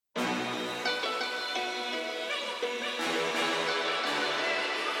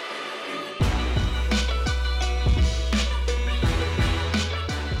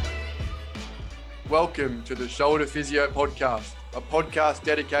welcome to the Shoulder Physio Podcast, a podcast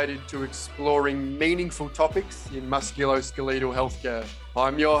dedicated to exploring meaningful topics in musculoskeletal healthcare.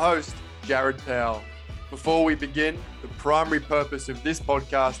 I'm your host, Jared Powell. Before we begin, the primary purpose of this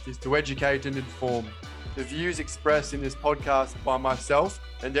podcast is to educate and inform. The views expressed in this podcast by myself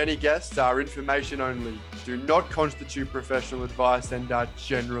and any guests are information only, do not constitute professional advice and are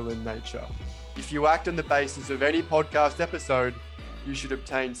general in nature. If you act on the basis of any podcast episode, you should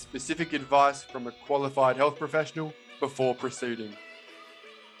obtain specific advice from a qualified health professional before proceeding.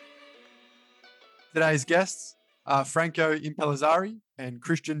 Today's guests are Franco Impellizzeri and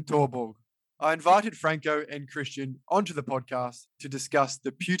Kristian Thorborg. I invited Franco and Kristian onto the podcast to discuss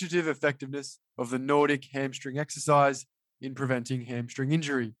the putative effectiveness of the Nordic hamstring exercise in preventing hamstring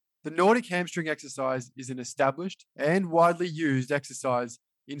injury. The Nordic hamstring exercise is an established and widely used exercise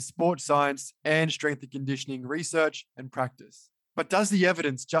in sports science and strength and conditioning research and practice. But does the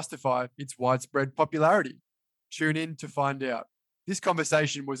evidence justify its widespread popularity? Tune in to find out. This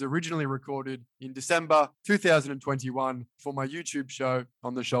conversation was originally recorded in December 2021 for my YouTube show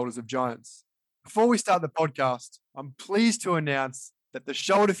On the Shoulders of Giants. Before we start the podcast, I'm pleased to announce that the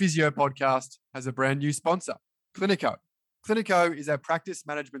Shoulder Physio Podcast has a brand new sponsor, Clinico. Clinico is our practice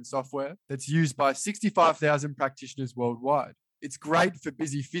management software that's used by 65,000 practitioners worldwide. It's great for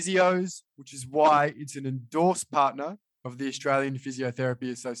busy physios, which is why it's an endorsed partner of the Australian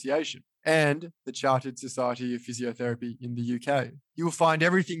Physiotherapy Association and the Chartered Society of Physiotherapy in the UK. You will find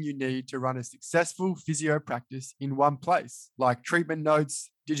everything you need to run a successful physio practice in one place, like treatment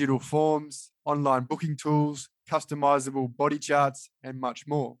notes, digital forms, online booking tools, customizable body charts, and much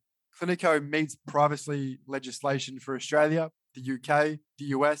more. Clinico meets privacy legislation for Australia, the UK, the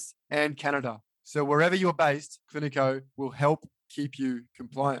US, and Canada. So wherever you're based, Clinico will help keep you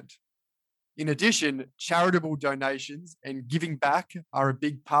compliant. In addition, charitable donations and giving back are a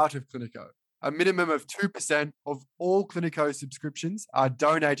big part of Clinico. A minimum of 2% of all Clinico subscriptions are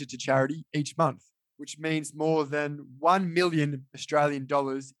donated to charity each month, which means more than 1 million Australian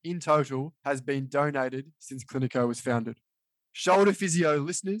dollars in total has been donated since Clinico was founded. Shoulder Physio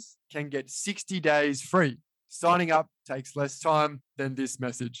listeners can get 60 days free. Signing up takes less time than this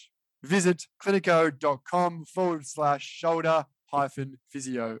message. Visit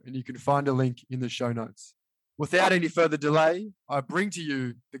clinico.com/shoulder-physio and you can find a link in the show notes. Without any further delay, I bring to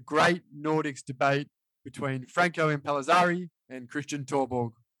you the great Nordics debate between Franco Impellizzeri and Kristian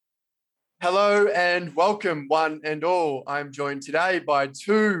Thorborg. Hello and welcome one and all. I'm joined today by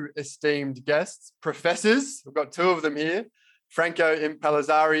two esteemed guests, professors. We've got two of them here, Franco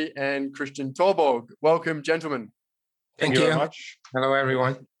Impellizzeri and Kristian Thorborg. Welcome, gentlemen. Thank you very much. Hello,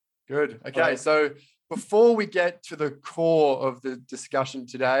 everyone. Good. Okay, so before we get to the core of the discussion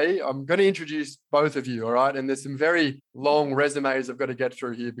today, I'm going to introduce both of you, all right? And there's some very long resumes I've got to get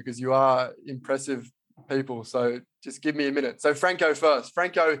through here because you are impressive people. So just give me a minute. So Franco first.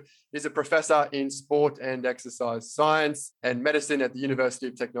 Franco is a professor in sport and exercise science and medicine at the University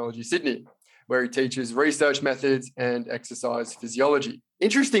of Technology, Sydney, where he teaches research methods and exercise physiology.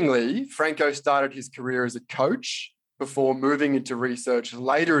 Interestingly, Franco started his career as a coach before moving into research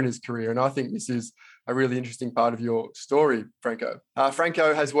later in his career. And I think this is a really interesting part of your story, Franco.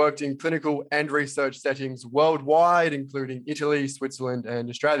 Franco has worked in clinical and research settings worldwide, including Italy, Switzerland, and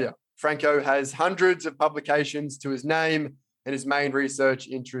Australia. Franco has hundreds of publications to his name, and his main research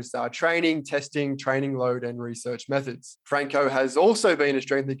interests are training, testing, training load, and research methods. Franco has also been a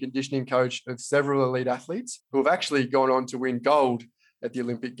strength and conditioning coach of several elite athletes who have actually gone on to win gold at the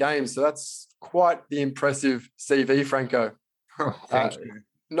Olympic Games. So that's quite the impressive CV, Franco. Thank you.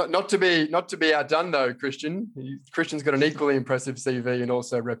 Not to be outdone though, Kristian. Kristian's got an equally impressive CV and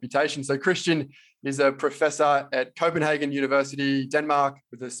also reputation. So Kristian is a professor at Copenhagen University, Denmark,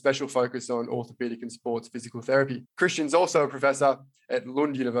 with a special focus on orthopedic and sports physical therapy. Kristian's also a professor at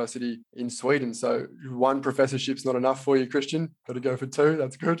Lund University in Sweden. So one professorship's not enough for you, Kristian. Got to go for two.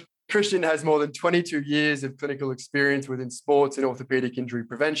 That's good. Kristian has more than 22 years of clinical experience within sports and orthopedic injury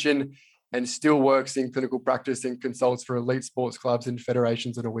prevention, and still works in clinical practice and consults for elite sports clubs and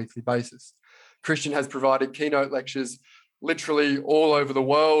federations on a weekly basis. Kristian has provided keynote lectures literally all over the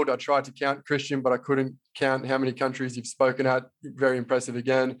world. I tried to count, Kristian, but I couldn't count how many countries you've spoken at. Very impressive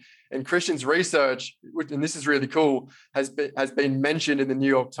again. And Kristian's research, and this is really cool, has been mentioned in the New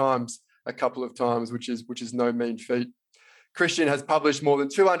York Times a couple of times, which is no mean feat. Kristian has published more than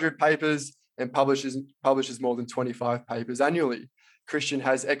 200 papers and publishes more than 25 papers annually. Kristian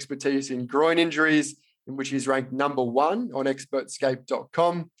has expertise in groin injuries, in which he's ranked number 1 on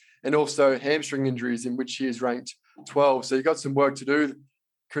expertscape.com, and also hamstring injuries, in which he is ranked 12. So you've got some work to do,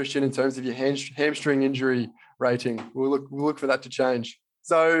 Kristian, in terms of your hamstring injury rating. We'll look for that to change.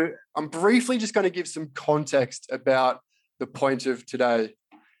 So I'm briefly just going to give some context about the point of today.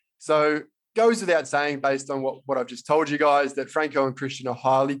 So goes without saying, based on what I've just told you guys, that Franco and Kristian are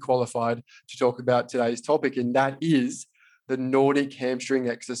highly qualified to talk about today's topic, and that is the Nordic hamstring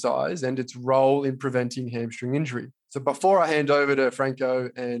exercise and its role in preventing hamstring injury. So before I hand over to Franco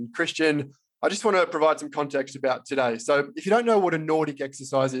and Kristian, I just want to provide some context about today. So if you don't know what a Nordic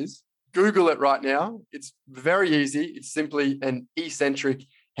exercise is, Google it right now. It's very easy. It's simply an eccentric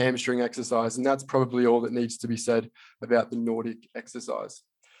hamstring exercise, and that's probably all that needs to be said about the Nordic exercise.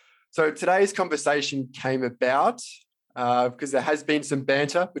 So today's conversation came about because there has been some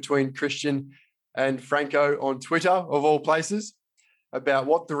banter between Kristian and Franco on Twitter, of all places, about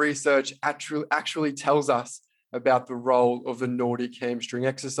what the research actually tells us about the role of the Nordic hamstring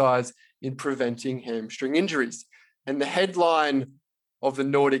exercise in preventing hamstring injuries. And the headline of the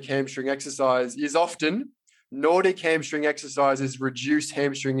Nordic hamstring exercise is often, Nordic hamstring exercises reduce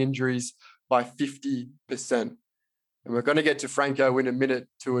hamstring injuries by 50%. And we're going to get to Franco in a minute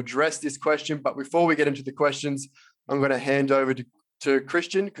to address this question. But before we get into the questions, I'm going to hand over to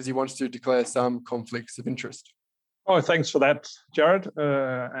Kristian because he wants to declare some conflicts of interest. Oh, thanks for that, Jared.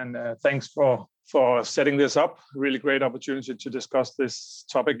 And thanks for setting this up. Really great opportunity to discuss this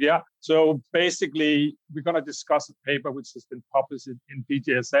topic. Yeah. So basically, we're going to discuss a paper which has been published in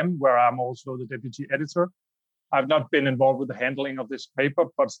PGSM, where I'm also the deputy editor. I've not been involved with the handling of this paper,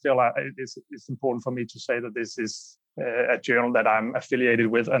 but still it's important for me to say that this is a journal that I'm affiliated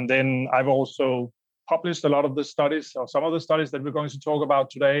with. And then I've also published a lot of the studies, or some of the studies that we're going to talk about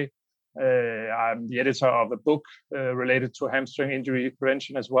today. I'm the editor of a book related to hamstring injury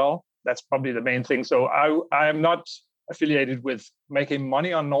prevention as well. That's probably the main thing. So I am not affiliated with making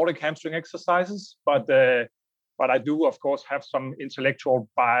money on Nordic hamstring exercises, but I do, of course, have some intellectual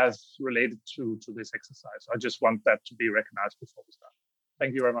bias related to this exercise. I just want that to be recognized before we start.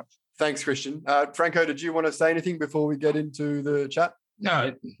 Thank you very much. Thanks, Kristian. Franco, did you want to say anything before we get into the chat?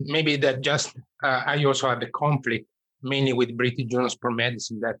 No, maybe that just, I also have a conflict, mainly with British Journal for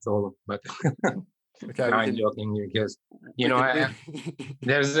Medicine, that's all. But okay, I'm joking because,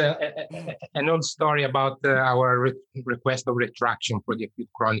 there's an old story about our request of retraction for the acute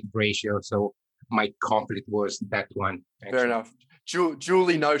chronic ratio. So my conflict was that one. Actually. Fair enough.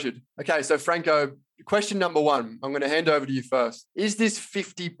 Duly noted. Okay, so Franco, question number one, I'm going to hand over to you first. Is this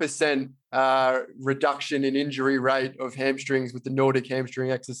 50% reduction in injury rate of hamstrings with the Nordic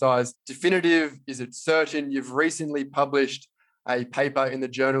hamstring exercise definitive? Is it certain? You've recently published a paper in the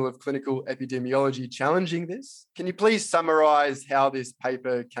Journal of Clinical Epidemiology challenging this. Can you please summarize how this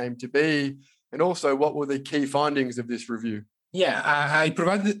paper came to be? And also, what were the key findings of this review? Yeah, I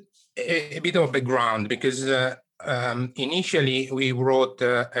provided a bit of background because initially we wrote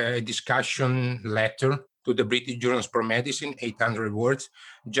a discussion letter to the British Journal for Medicine, 800 words,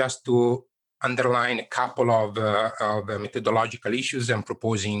 just to underline a couple of methodological issues and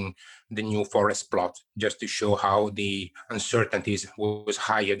proposing the new forest plot, just to show how the uncertainties was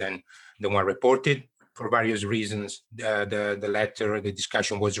higher than the one reported. For various reasons, the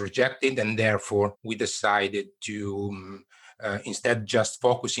discussion was rejected, and therefore we decided to instead just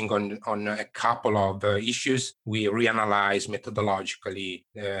focusing on a couple of issues, we reanalyze methodologically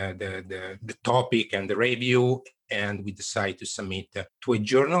the topic and the review, and we decide to submit to a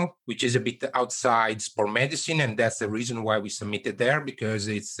journal, which is a bit outside sport medicine, and that's the reason why we submitted there, because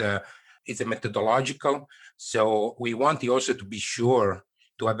it's a methodological. So we want also to be sure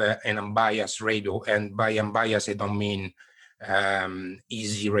to have an unbiased review, and by unbiased I don't mean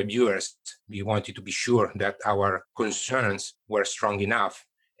easy reviewers. We wanted to be sure that our concerns were strong enough.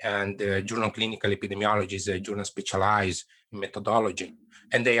 And Journal of Clinical Epidemiology is a journal specialized in methodology,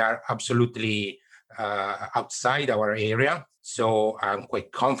 and they are absolutely outside our area. So I'm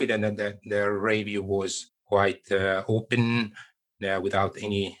quite confident that the review was quite open, without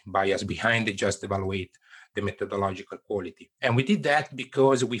any bias behind it, just evaluate the methodological quality. And we did that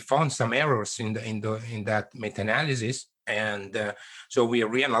because we found some errors in that meta-analysis. And so we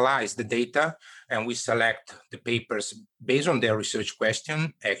reanalyze the data and we select the papers based on their research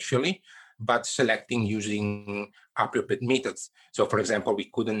question, actually, but selecting using appropriate methods. So, for example,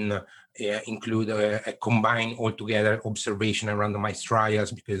 we couldn't include a combined altogether observation and randomized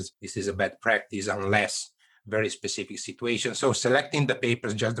trials because this is a bad practice unless very specific situation. So selecting the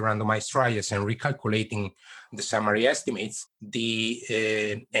papers, just the randomized trials, and recalculating the summary estimates,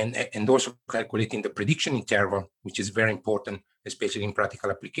 and also calculating the prediction interval, which is very important, especially in practical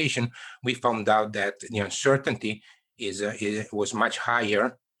application, we found out that the uncertainty was much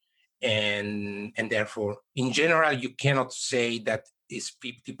higher, and therefore, in general, you cannot say that it's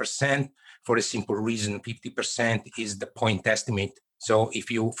 50% for a simple reason. 50% is the point estimate. So if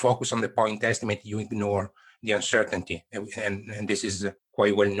you focus on the point estimate, you ignore the uncertainty. And this is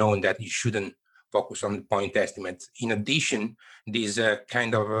quite well known that you shouldn't focus on the point estimates. In addition, this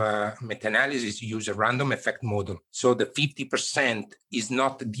kind of meta-analysis use a random effect model. So the 50% is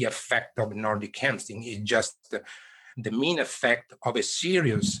not the effect of Nordic hamstring, it's just the mean effect of a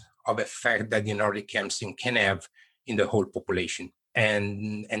series of effects that the Nordic hamstring can have in the whole population.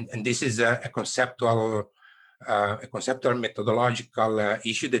 And this is a conceptual methodological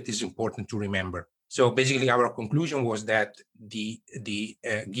issue that is important to remember. So basically, our conclusion was that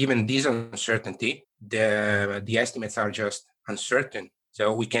given this uncertainty, the estimates are just uncertain.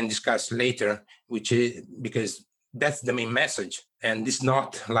 So we can discuss later, which is because that's the main message. And it's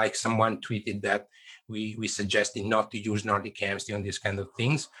not like someone tweeted that we suggested not to use Nordic hamstring on these kind of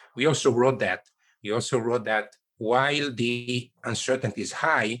things. We also wrote that. We also wrote that while the uncertainty is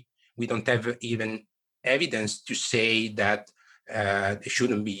high, we don't have even evidence to say that it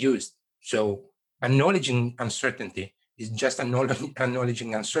shouldn't be used. So acknowledging uncertainty is just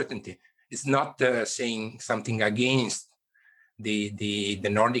acknowledging uncertainty. It's not saying something against the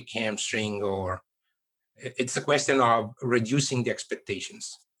Nordic hamstring, or it's a question of reducing the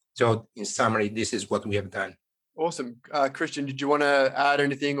expectations. So in summary, this is what we have done. Awesome. Kristian, did you want to add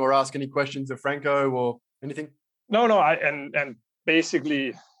anything or ask any questions of Franco or anything? No. And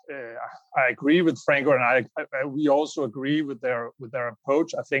basically, I agree with Franco, and we also agree with their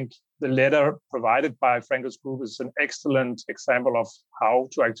approach. I think the letter provided by Franco's group is an excellent example of how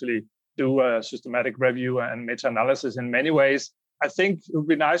to actually do a systematic review and meta-analysis in many ways. I think it would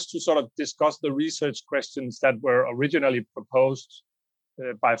be nice to sort of discuss the research questions that were originally proposed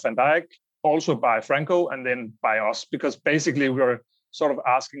by Van Dijk, also by Franco, and then by us, because basically we're sort of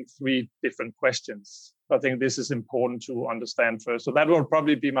asking three different questions. I think this is important to understand first. So that will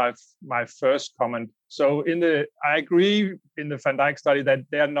probably be my first comment. So I agree in the Van Dijk study that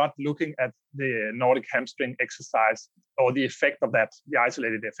they are not looking at the Nordic hamstring exercise or the effect of that, the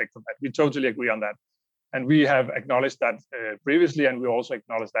isolated effect of that. We totally agree on that. And we have acknowledged that previously, and we also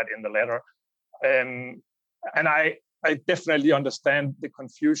acknowledged that in the letter. And I definitely understand the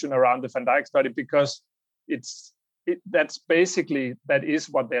confusion around the Van Dijk study, because that is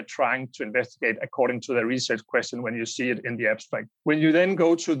what they're trying to investigate according to their research question when you see it in the abstract. When you then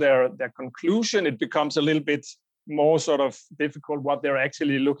go to their conclusion, it becomes a little bit more sort of difficult what they're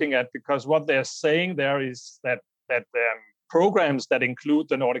actually looking at, because what they're saying there is that programs that include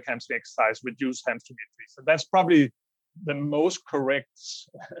the Nordic hamstring exercise reduce hamstring injuries. So that's probably the most correct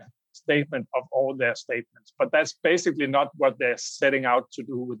statement of all their statements. But that's basically not what they're setting out to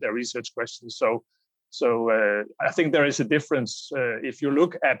do with their research questions. So I think there is a difference if you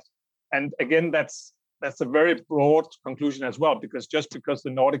look at, and again, that's a very broad conclusion as well, because just because the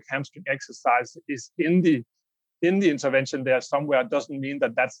Nordic hamstring exercise is in the intervention there somewhere doesn't mean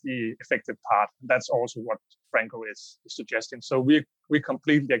that that's the effective part. That's also what Franco is suggesting. So we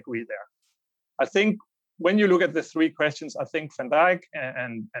completely agree there. I think when you look at the three questions, I think Van Dijk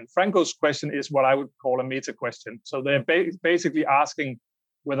and Franco's question is what I would call a meta question. So they're basically asking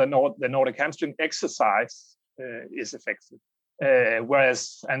whether the Nordic hamstring exercise is effective.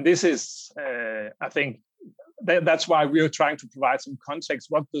 And this is, I think, that's why we are trying to provide some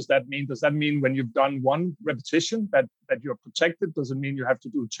context. What does that mean? Does that mean when you've done one repetition that you're protected? Does it mean you have to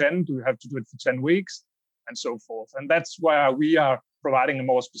do 10? Do you have to do it for 10 weeks? And so forth. And that's why we are providing a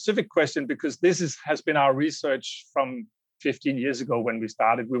more specific question, because this has been our research from 15 years ago when we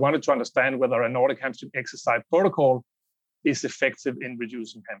started. We wanted to understand whether a Nordic hamstring exercise protocol is effective in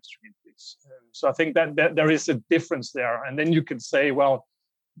reducing hamstring injuries. So I think that there is a difference there. And then you can say, well,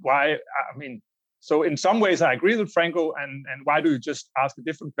 why? I mean, so in some ways I agree with Franco. And why do you just ask a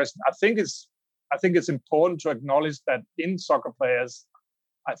different question? I think it's important to acknowledge that in soccer players,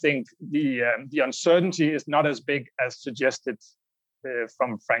 I think the uncertainty is not as big as suggested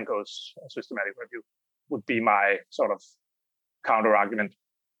from Franco's systematic review. Would be my sort of counter argument.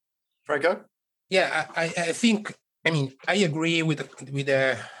 Franco? Yeah, I think. I mean, I agree with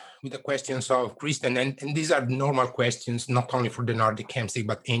the questions of Kristian, and these are normal questions, not only for the Nordic hamstring,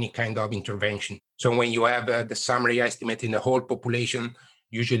 but any kind of intervention. So when you have the summary estimate in the whole population,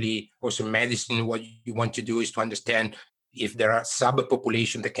 usually also in medicine, what you want to do is to understand if there are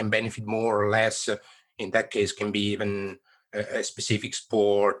subpopulations that can benefit more or less. In that case, can be even a specific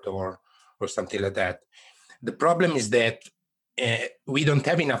sport or something like that. The problem is that we don't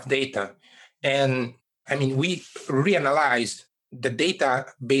have enough data, and I mean, we reanalyzed the data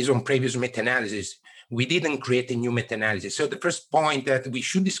based on previous meta-analysis. We didn't create a new meta-analysis. So the first point that we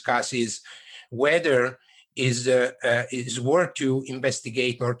should discuss is whether is worth to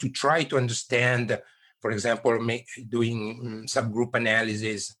investigate or to try to understand for example, doing subgroup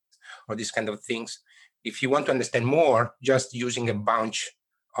analysis or these kind of things. If you want to understand more, just using a bunch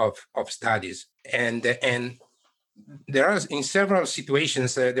of studies. And there are, in several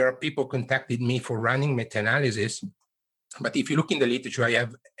situations, there are people contacted me for running meta-analysis. But if you look in the literature, I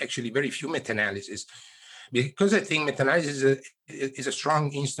have actually very few meta-analysis, because I think meta-analysis is a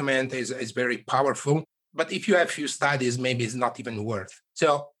strong instrument, is very powerful. But if you have few studies, maybe it's not even worth.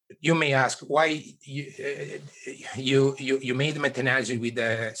 So you may ask why you made meta-analysis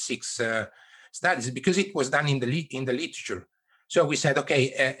with 6 studies, because it was done in the literature. So we said,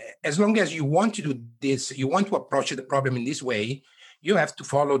 okay, as long as you want to do this, you want to approach the problem in this way, you have to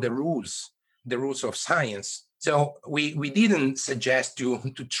follow the rules of science. So we didn't suggest to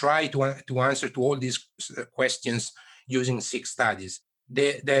try to answer to all these questions using 6 studies.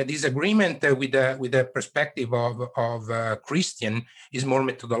 The disagreement with the perspective of Kristian is more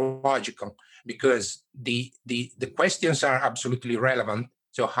methodological, because the questions are absolutely relevant.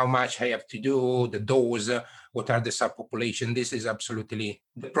 So how much I have to do, the dose, what are the subpopulation? This is absolutely.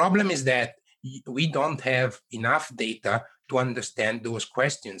 The problem is that we don't have enough data to understand those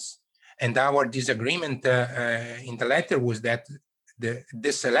questions. And our disagreement in the letter was that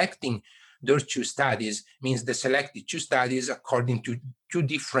the selecting those 2 studies means the selected 2 studies according to 2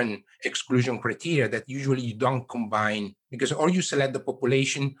 different exclusion criteria that usually you don't combine, because or you select the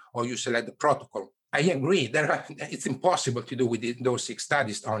population or you select the protocol. I agree. It's impossible to do with those 6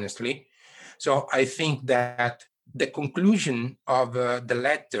 studies, honestly. So I think that the conclusion of the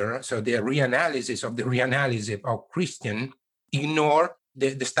letter, so the reanalysis of Kristian, ignore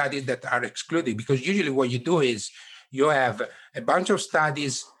the studies that are excluded, because usually what you do is you have a bunch of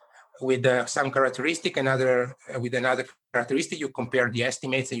studies with some characteristic, with another characteristic. You compare the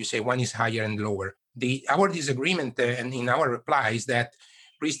estimates and you say one is higher and lower. Our disagreement and in our reply is that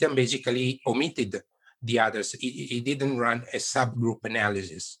Kristian basically omitted the others. He didn't run a subgroup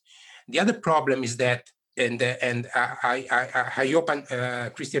analysis. The other problem is that, and I hope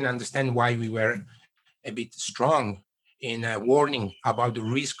Kristian understand why we were a bit strong in warning about the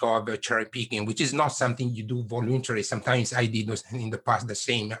risk of cherry picking, which is not something you do voluntarily. Sometimes I did in the past the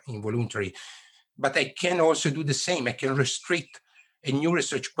same involuntary, but I can also do the same. I can restrict a new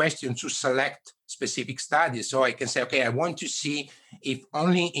research question to select specific studies. So I can say, okay, I want to see if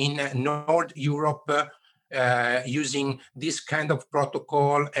only in North Europe using this kind of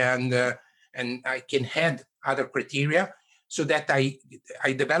protocol, and I can add other criteria so that I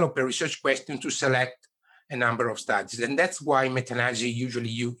develop a research question to select a number of studies. And that's why meta-analysis, usually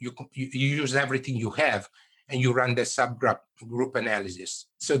you use everything you have and you run the subgroup analysis.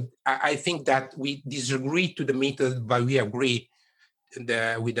 So I think that we disagree to the method, but we agree with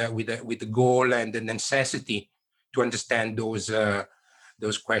the goal and the necessity to understand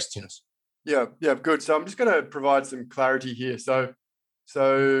those questions. Yeah, good. So I'm just going to provide some clarity here. So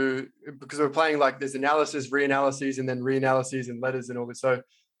because we're playing like there's analysis, reanalyses, and then reanalyses and letters and all this.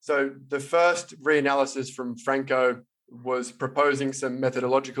 So the first reanalysis from Franco was proposing some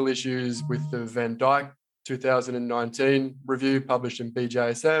methodological issues with the Van Dyke 2019 review published in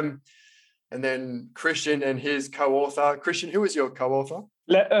BJSM. And then Kristian and his co-author. Kristian, who was your co-author?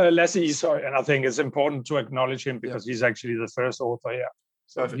 Lasse, sorry. And I think it's important to acknowledge him because he's actually the first author. Yeah.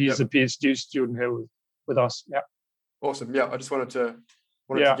 So perfect. He's a PhD student here with us. Yeah. Awesome. Yeah. I just wanted to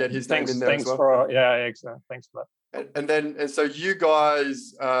get his name in there as well. Thanks for that. And so you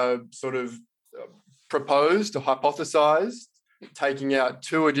guys sort of proposed or hypothesized taking out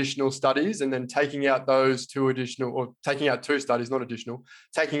 2 additional studies, and then taking out those 2 additional, or taking out 2 studies, not additional,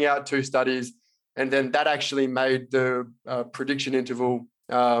 taking out 2 studies, and then that actually made the prediction interval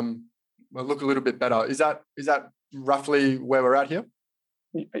look a little bit better. Is that roughly where we're at here?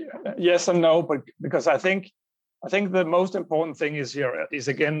 Yes and no, but because I think the most important thing is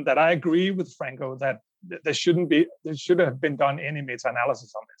again that I agree with Franco that there should have been done any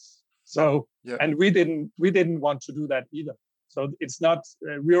meta-analysis on this. So, and we didn't want to do that either. So it's not,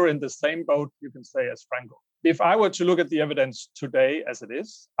 we're in the same boat, you can say, as Franco. If I were to look at the evidence today as it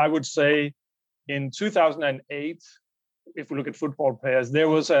is, I would say in 2008, if we look at football players, there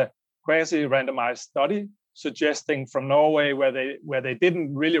was a quasi-randomized study suggesting from Norway where they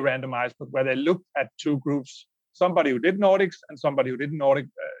didn't really randomize, but where they looked at 2 groups, somebody who did Nordics and somebody who didn't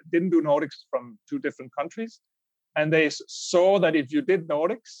do Nordics from 2 different countries. And they saw that if you did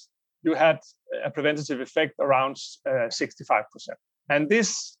Nordics, you had a preventative effect around 65%. And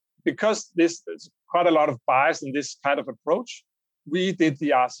because there's quite a lot of bias in this kind of approach, we did the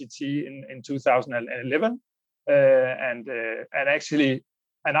RCT in 2011. And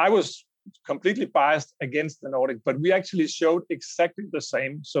I was completely biased against the Nordic, but we actually showed exactly the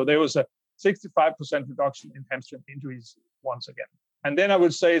same. So there was a 65% reduction in hamstring injuries once again. And then I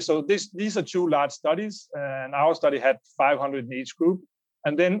would say, so these are two large studies, and our study had 500 in each group.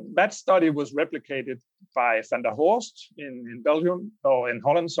 And then that study was replicated by Van der Horst in Belgium, or in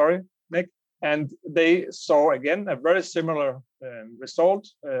Holland, sorry, Nick. And they saw, again, a very similar result,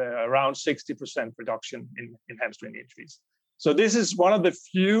 around 60% reduction in hamstring injuries. So this is one of the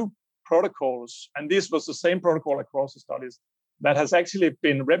few protocols, and this was the same protocol across the studies, that has actually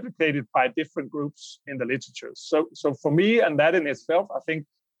been replicated by different groups in the literature. So for me, and that in itself, I think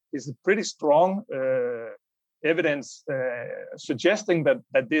is a pretty strong evidence suggesting that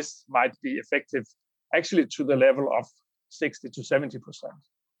this might be effective actually to the level of 60 to 70%.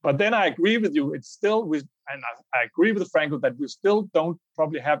 But then I agree with you, it's still, and I agree with Franco that we still don't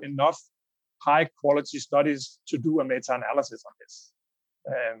probably have enough high quality studies to do a meta-analysis on this.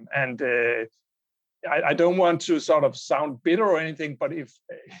 I don't want to sort of sound bitter or anything, but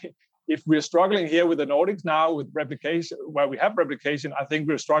if we're struggling here with the Nordics now with replication, where we have replication, I think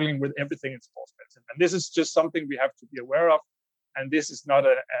we're struggling with everything in sports medicine. And this is just something we have to be aware of. And this is not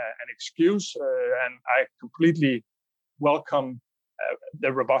an excuse. And I completely welcome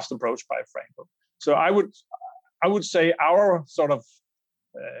the robust approach by Franco. So I would say our sort of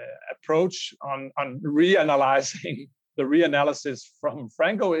approach on reanalyzing the reanalysis from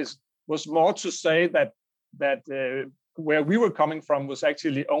Franco was more to say that where we were coming from was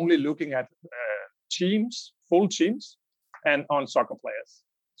actually only looking at teams, full teams, and on soccer players.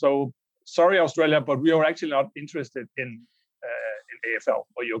 So sorry, Australia, but we are actually not interested in AFL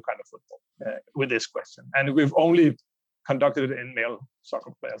or your kind of football with this question. And we've only conducted it in male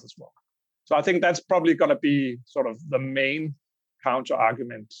soccer players as well. So I think that's probably going to be sort of the main counter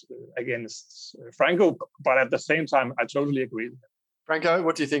argument against Franco. But at the same time, I totally agree with him. Franco,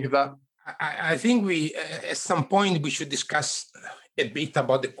 what do you think of that? I think we, at some point, we should discuss a bit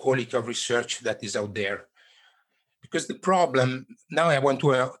about the quality of research that is out there. Because the problem, now I want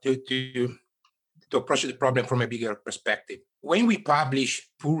to approach the problem from a bigger perspective. When we publish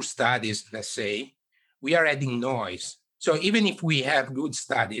poor studies, let's say, we are adding noise. So even if we have good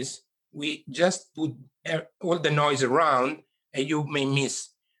studies, we just put all the noise around and you may miss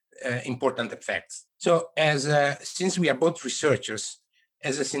important effects. So since we are both researchers,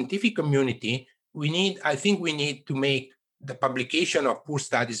 as a scientific community, I think we need to make the publication of poor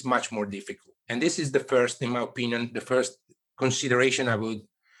studies much more difficult. And this is the first, in my opinion, the first consideration I would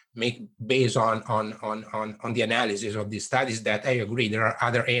make based on the analysis of these studies, that I agree there are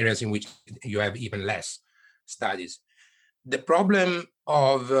other areas in which you have even less studies. The problem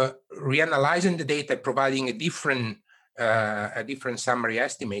of reanalyzing the data, providing a different summary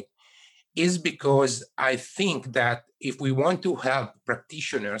estimate, is because I think that if we want to help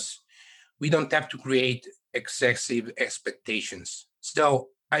practitioners, we don't have to create excessive expectations.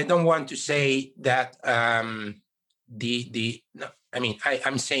 So I don't want to say that I'm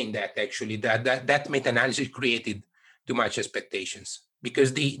saying that actually that meta-analysis created too much expectations,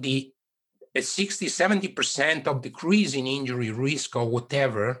 because the 60-70% of decrease in injury risk or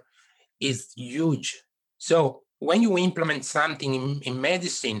whatever is huge. So when you implement something in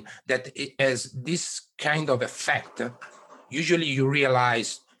medicine that has this kind of effect, usually you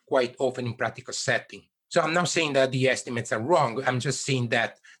realize quite often in practical setting. So I'm not saying that the estimates are wrong. I'm just saying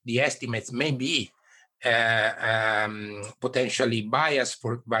that the estimates may be potentially biased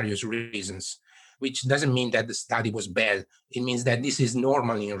for various reasons, which doesn't mean that the study was bad. It means that this is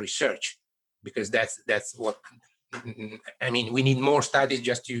normal in research, because that's what, we need more studies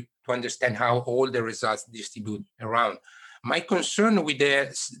just to understand how all the results distribute around. My concern with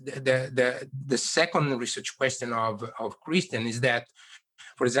the second research question of Kristian is that,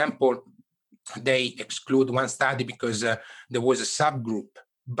 for example, they exclude one study because there was a subgroup.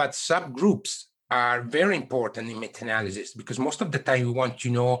 But subgroups are very important in meta-analysis, because most of the time we want to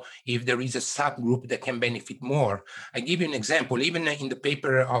know if there is a subgroup that can benefit more. I give you an example. Even in the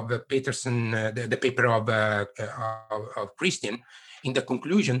paper of Peterson, the paper of Kristian, in the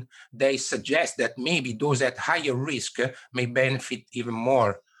conclusion, they suggest that maybe those at higher risk may benefit even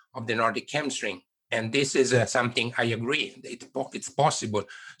more of the Nordic hamstring. And this is something I agree, it's possible.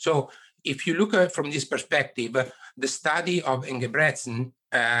 So if you look at from this perspective, the study of Engebretsen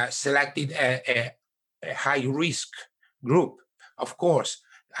selected a high-risk group. Of course,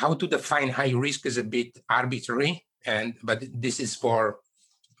 how to define high risk is a bit arbitrary, but this is for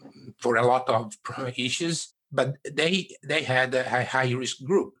a lot of issues. But they had a high-risk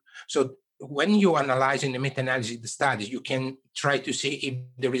group. So when you analyze in the meta-analysis the studies, you can try to see if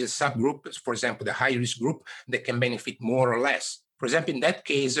there is a subgroup, for example, the high-risk group, that can benefit more or less For example, in that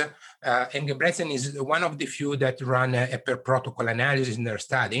case, Engebretsen is one of the few that run a per protocol analysis in their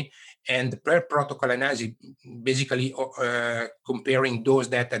study. And the per protocol analysis, basically comparing those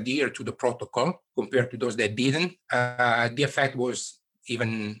that adhere to the protocol compared to those that didn't, the effect was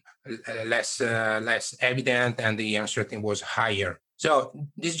even less evident, and the uncertainty was higher. So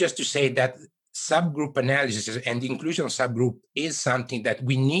this is just to say that subgroup analysis and the inclusion of subgroup is something that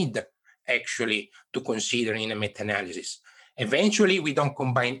we need actually to consider in a meta-analysis. Eventually, we don't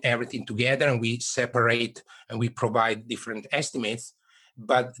combine everything together and we separate and we provide different estimates,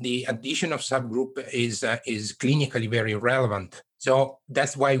 but the addition of subgroup is clinically very relevant. So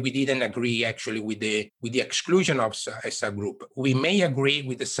that's why we didn't agree actually with the exclusion of a subgroup. We may agree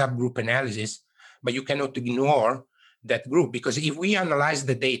with the subgroup analysis, but you cannot ignore that group, because if we analyze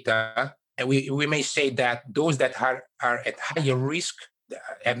the data, and we may say that those that are at higher risk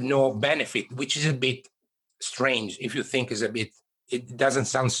have no benefit, which is a bit strange. If you think it doesn't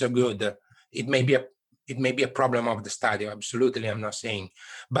sound so good. It may be a problem of the study. Absolutely, I'm not saying.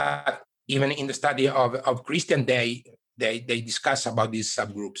 But even in the study of Kristian, they discuss about these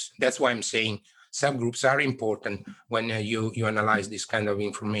subgroups. That's why I'm saying subgroups are important when you analyze this kind of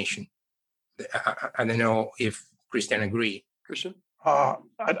information. I don't know if Kristian agree. Kristian?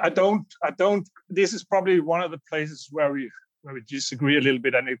 I don't. This is probably one of the places where we disagree a little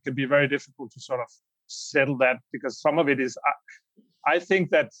bit, and it can be very difficult to sort of settle that, because some of it is. I think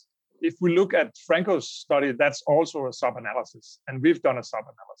that if we look at Franco's study, that's also a sub-analysis, and we've done a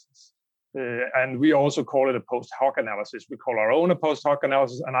sub-analysis, and we also call it a post-hoc analysis. We call our own a post-hoc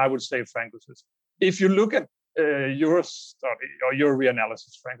analysis, and I would say Franco's is. If you look at your study or your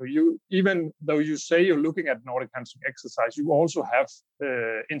reanalysis, Franco, even though you say you're looking at Nordic hamstring exercise, you also have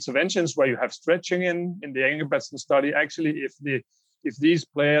interventions where you have stretching in the Engebretsen study. Actually, if these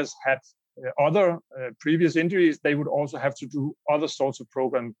players had other previous injuries, they would also have to do other sorts of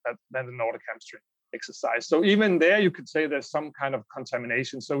programs than the Nordic hamstring exercise. So even there, you could say there's some kind of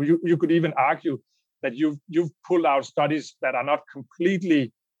contamination. So you could even argue that you've pulled out studies that are not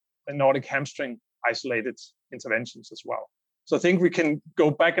completely a Nordic hamstring isolated interventions as well. So I think we can go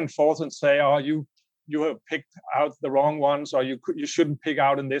back and forth and say, oh, you have picked out the wrong ones, or you shouldn't pick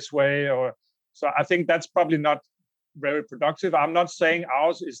out in this way, or so. I think that's probably not very productive. I'm not saying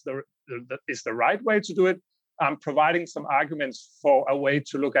ours is the right way to do it. I'm providing some arguments for a way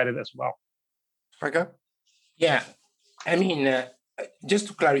to look at it as well. Franco? Yeah, I mean, just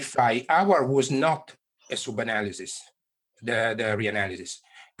to clarify, our was not a sub-analysis, the reanalysis,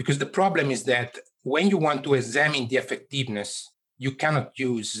 because the problem is that when you want to examine the effectiveness, you cannot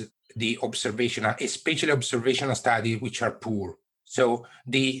use the observational, especially observational studies which are poor. So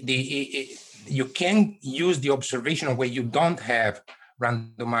you can use the observational where you don't have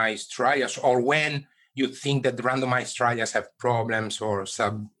randomized trials, or when you think that the randomized trials have problems or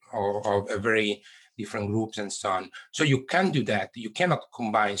a very different groups and so on. So you can do that. You cannot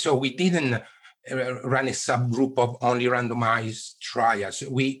combine. So we didn't run a subgroup of only randomized trials.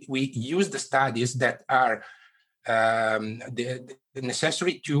 We use the studies that are the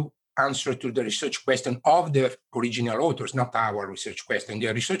necessary to answer to the research question of the original authors, not our research question.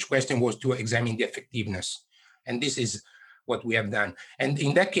 The research question was to examine the effectiveness. And this is what we have done. And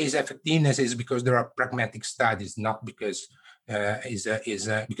in that case, effectiveness is because there are pragmatic studies, not because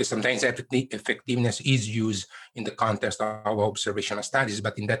because sometimes effectiveness is used in the context of observational studies,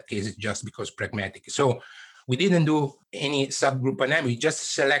 but in that case, it's just because pragmatic. So we didn't do any subgroup analysis. We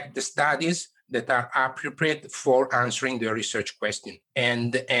just select the studies that are appropriate for answering the research question.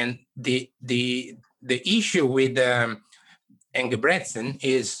 And the issue with Engebretsen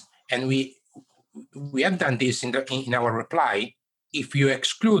is, and we have done this in our reply, if you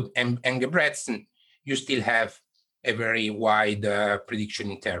exclude Engebretsen, you still have a very wide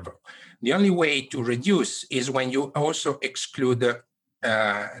prediction interval. The only way to reduce is when you also exclude the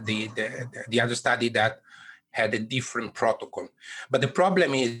other study that had a different protocol. But the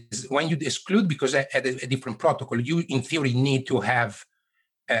problem is when you exclude because it had a different protocol, you in theory need to have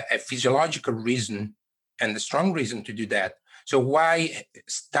a physiological reason and a strong reason to do that. So why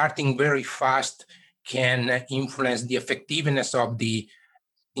starting very fast can influence the effectiveness of the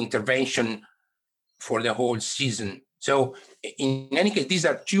intervention for the whole season. So in any case, these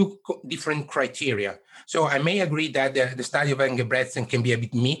are two different criteria. So I may agree that the study of Engebretsen can be a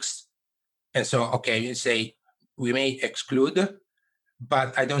bit mixed. And so, okay, you say we may exclude,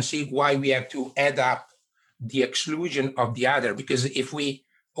 but I don't see why we have to add up the exclusion of the other, because if we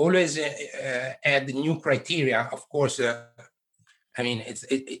always add new criteria, of course, I mean,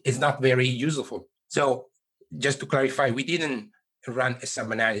 it's not very useful. So just to clarify, we didn't run a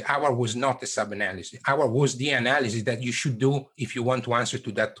sub-analysis. Our was not a sub-analysis. Our was the analysis that you should do if you want to answer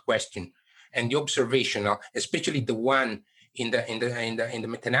to that question. And the observational, especially the one in the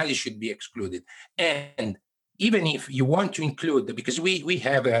meta-analysis, should be excluded. And even if you want to include, because we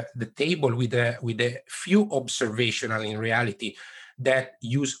have the table with a few observational in reality that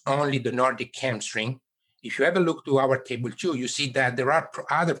use only the Nordic hamstring. If you have a look to our table 2, you see that there are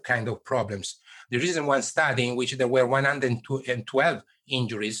other kind of problems. There is one study in which there were 112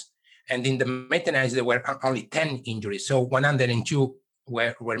 injuries, and in the meta-analysis there were only 10 injuries. So 102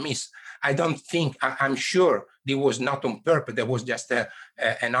 were missed. I don't think, I'm sure it was not on purpose. There was just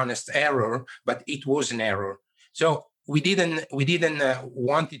an honest error, but it was an error. So we didn't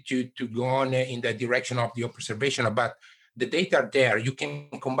want it to go on in the direction of the observational, but the data are there. You can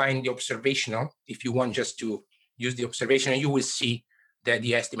combine the observational if you want just to use the observational. You will see that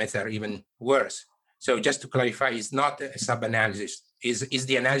the estimates are even worse. So just to clarify, it's not a sub-analysis. Is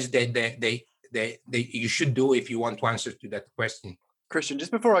the analysis that you should do if you want to answer to that question. Kristian,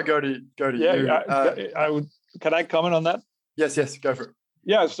 just before I go to you, I would. Can I comment on that? Yes, go for it.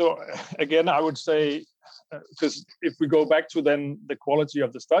 Yeah. So again, I would say, because if we go back to then the quality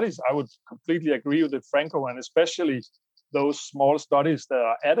of the studies, I would completely agree with Franco, and especially those small studies that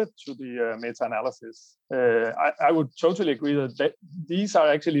are added to the meta-analysis. I would totally agree that these are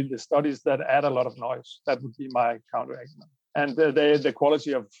actually the studies that add a lot of noise. That would be my counter-argument. And the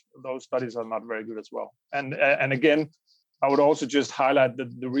quality of those studies are not very good as well. And again, I would also just highlight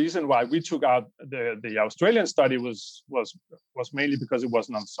that the reason why we took out the Australian study was mainly because it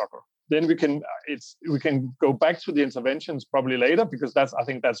wasn't on soccer. Then we can go back to the interventions probably later, because I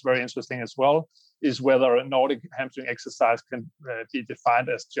think that's very interesting as well, is whether a Nordic hamstring exercise can be defined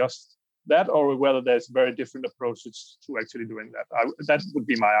as just that, or whether there's very different approaches to actually doing that. That would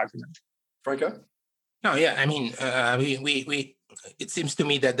be my argument. Franco? No, yeah, I mean, we it seems to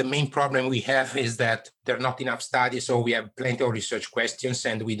me that the main problem we have is that there are not enough studies, so we have plenty of research questions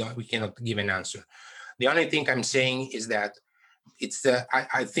and we cannot give an answer. The only thing I'm saying is that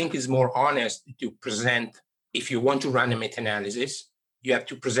I think it's more honest to present, if you want to run a meta-analysis, you have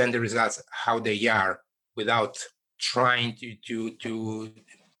to present the results how they are without trying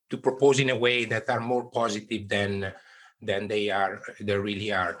to propose in a way that are more positive than they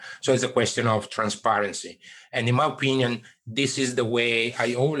really are. So it's a question of transparency. And in my opinion, this is the way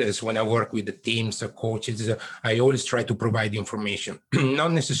I always, when I work with the teams or coaches, I always try to provide information.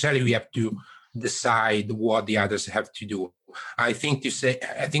 Not necessarily we have to decide what the others have to do. I think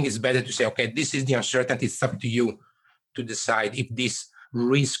it's better to say, okay, this is the uncertainty. It's up to you to decide if this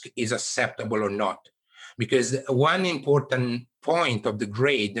risk is acceptable or not. Because one important point of the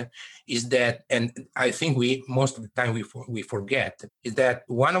grade is that, and I think most of the time we forget, is that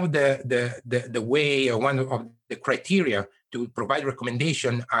one of the way, or one of the criteria to provide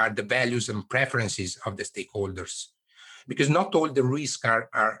recommendation are the values and preferences of the stakeholders, because not all the risks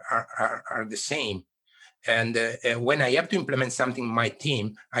are the same. And when I have to implement something in my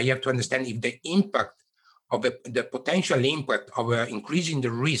team, I have to understand if the impact of the potential impact of increasing the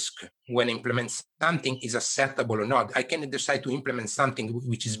risk when implement something is acceptable or not. I can decide to implement something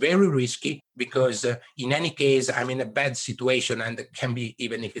which is very risky because in any case, I'm in a bad situation, and it can be,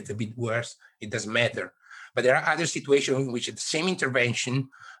 even if it's a bit worse, it doesn't matter. But there are other situations in which the same intervention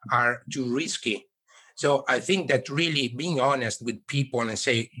are too risky. So I think that really being honest with people and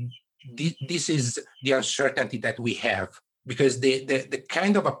say, this is the uncertainty that we have, because the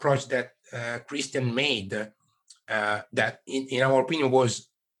kind of approach that Kristian made, that in our opinion was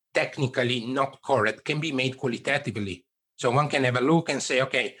technically not correct, can be made qualitatively. So one can have a look and say,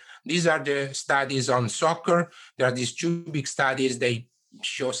 okay, these are the studies on soccer. There are these two big studies. They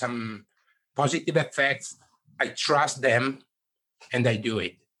show some positive effects. I trust them and I do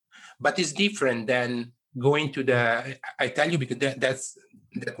it. But it's different than going to I tell you, because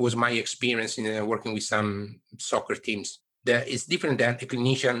that was my experience in working with some soccer teams. It's different than a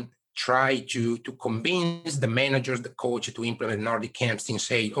clinician try to convince the managers, the coach, to implement Nordic hamstring,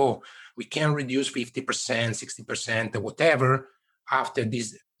 say, oh, we can reduce 50%, 60%, or whatever. After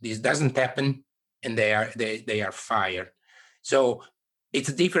this doesn't happen, and they are fired. So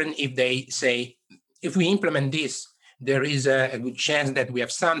it's different if they say, if we implement this, there is a good chance that we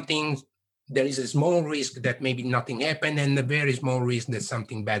have something. There is a small risk that maybe nothing happened, and a very small risk that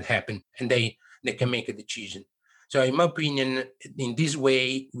something bad happened, and they can make a decision. So in my opinion, in this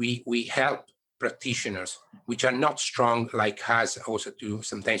way, we help practitioners, which are not strong like us, also to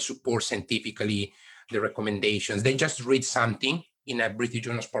sometimes support scientifically the recommendations. They just read something in a British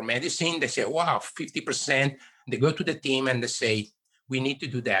Journal of Sport Medicine. They say, wow, 50%. They go to the team and they say, we need to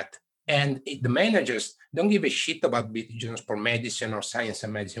do that. And the managers don't give a shit about British Journals for Medicine or Science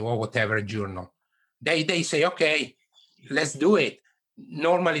and Medicine or whatever journal. They say, okay, let's do it.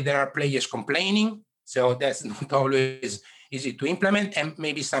 Normally there are players complaining, so that's not always easy to implement. And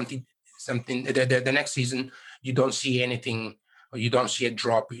maybe something the next season you don't see anything, or you don't see a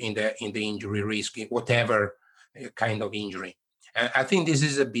drop in the injury risk, whatever kind of injury. I think this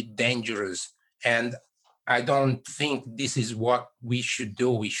is a bit dangerous, and I don't think this is what we should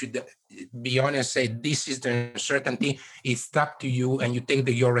do. We should be honest, say this is the uncertainty. It's up to you, and you take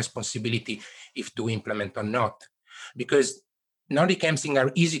your responsibility if to implement or not. Because Nordic hamstring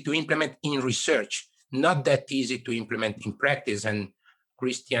are easy to implement in research, not that easy to implement in practice. And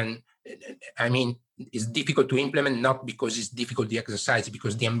Kristian, I mean, it's difficult to implement not because it's difficult to exercise,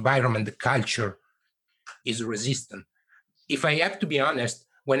 because the environment, the culture is resistant. If I have to be honest,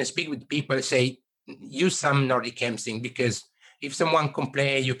 when I speak with people, I say, use some Nordic hamstring, because if someone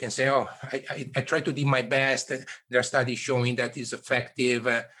complains, you can say, oh, I try to do my best. There are studies showing that it's effective.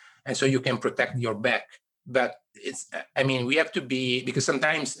 And so you can protect your back. But we have to be, because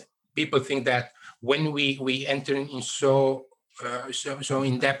sometimes people think that when we enter in so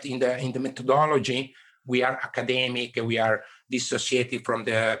in depth in the methodology, we are academic and we are dissociated from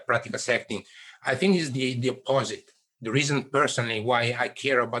the practical setting. I think it's the opposite. The reason personally why I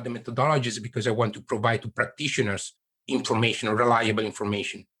care about the methodology is because I want to provide to practitioners information, reliable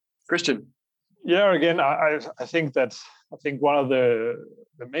information. Kristian. Yeah, again, I think one of the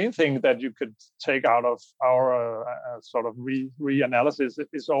main thing that you could take out of our sort of reanalysis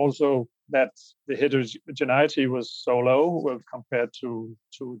is also that the heterogeneity was so low compared to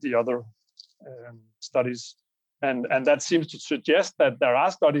the other studies. And that seems to suggest that there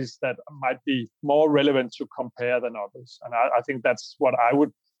are studies that might be more relevant to compare than others. And I think that's what I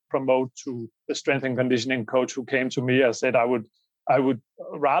would promote to the strength and conditioning coach who came to me. I said I would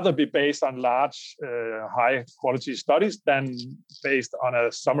rather be based on large, high quality studies than based on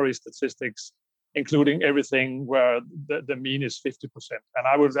a summary statistics, including everything where the mean is 50%. And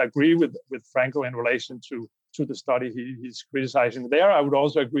I would agree with Franco in relation to the study he's criticizing there. I would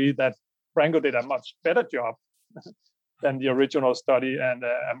also agree that Franco did a much better job than the original study, and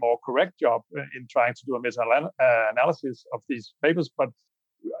a more correct job in trying to do a meta-analysis of these papers. But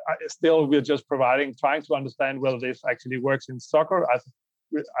still, we're just trying to understand whether this actually works in soccer.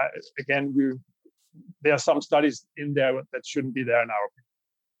 There are some studies in there that shouldn't be there in our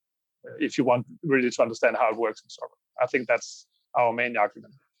opinion, if you want really to understand how it works in soccer. I think that's our main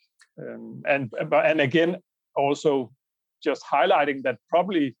argument. And again, also just highlighting that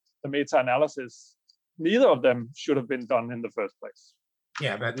probably the meta-analysis, neither of them should have been done in the first place.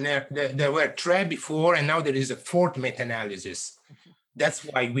 Yeah, but there were three before, and now there is a fourth meta-analysis. That's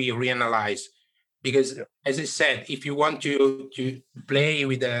why we reanalyze. Because, as I said, if you want to play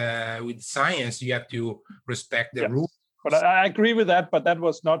with science, you have to respect the rules. But I agree with that, but that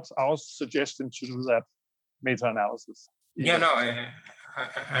was not our suggestion to do that meta-analysis. Yeah, no,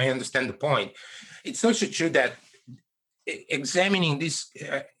 I understand the point. It's also true that examining this,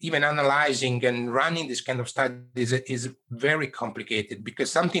 even analyzing and running this kind of studies is very complicated, because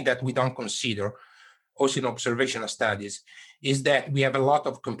something that we don't consider, also in observational studies, is that we have a lot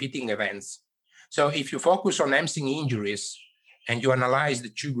of competing events. So if you focus on hamstring injuries and you analyze the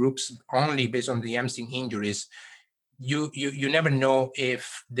two groups only based on the hamstring injuries, you never know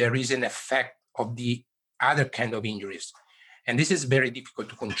if there is an effect of the other kind of injuries. And this is very difficult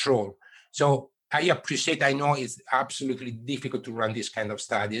to control. So I know it's absolutely difficult to run these kind of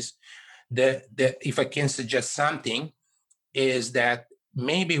studies. If I can suggest something, is that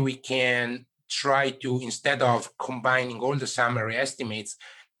maybe we can try to, instead of combining all the summary estimates,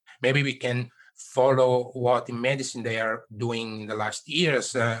 maybe we can follow what in medicine they are doing in the last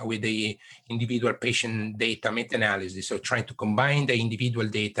years with the individual patient data meta-analysis. So trying to combine the individual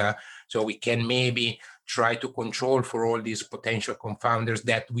data so we can maybe try to control for all these potential confounders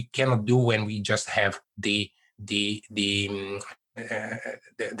that we cannot do when we just have the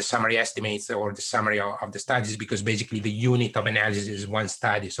summary estimates or the summary of the studies, because basically the unit of analysis is one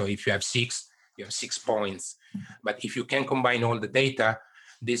study. So if you have 6, you have 6 points. But if you can combine all the data,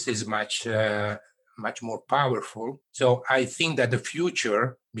 this is much more powerful. So I think that the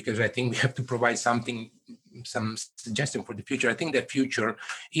future, because I think we have to provide some suggestion for the future, I think the future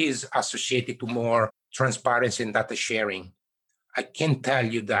is associated to more transparency and data sharing. I can tell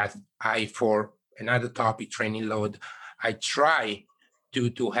you that for another topic, training load, I try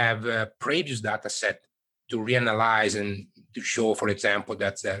to have a previous data set to reanalyze and to show, for example,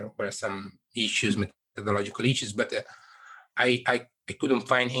 that there were some issues, methodological issues, but I couldn't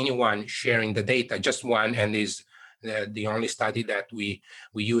find anyone sharing the data, just one, and is the only study that we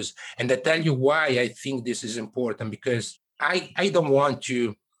use. And I tell you why I think this is important, because I don't want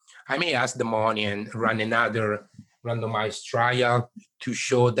to, I may ask the money and run another randomized trial to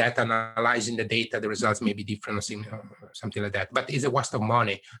show that analyzing the data, the results may be different, something like that. But it's a waste of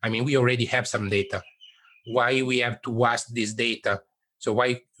money. I mean, we already have some data. Why we have to waste this data? So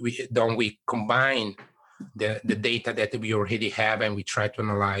why don't we combine the data that we already have and we try to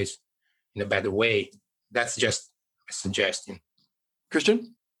analyze in a better way? That's just a suggestion.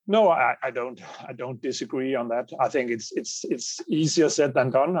 Kristian? No, I don't disagree on that. I think it's easier said than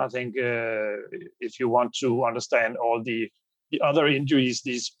done. I think if you want to understand all the other injuries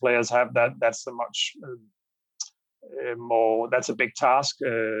these players have, that's a much more. That's a big task.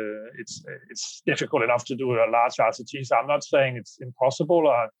 It's difficult enough to do a large RCT. So I'm not saying it's impossible.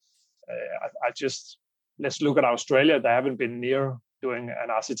 I just, let's look at Australia. They haven't been near doing an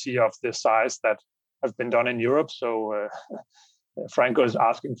RCT of the size that has been done in Europe. So Franco is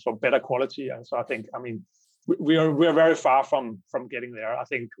asking for better quality, and so I think, I mean, we are very far from getting there. I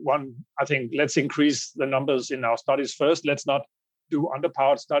think let's increase the numbers in our studies first. Let's not do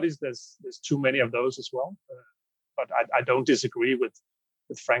underpowered studies. There's too many of those as well. But I don't disagree with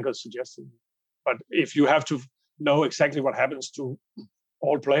Franco's suggestion. But if you have to know exactly what happens to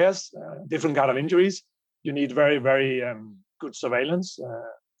all players, different kind of injuries, you need very, very good surveillance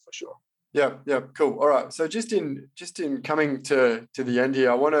for sure. Yeah, cool. All right. So just in coming to the end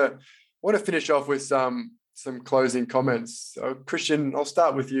here, I want to finish off with some closing comments. So Kristian, I'll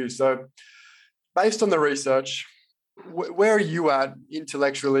start with you. So based on the research, where are you at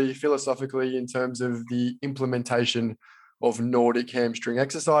intellectually, philosophically, in terms of the implementation of Nordic hamstring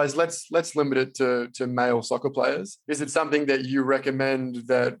exercise? Let's limit it to male soccer players. Is it something that you recommend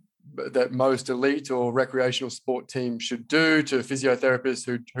that most elite or recreational sport teams should do to physiotherapists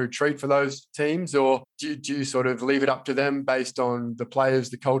who treat for those teams? Or do you sort of leave it up to them based on the players,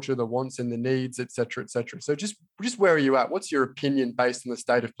 the culture, the wants and the needs, et cetera, et cetera? So just where are you at? What's your opinion based on the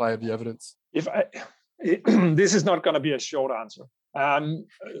state of play of the evidence? This is not going to be a short answer,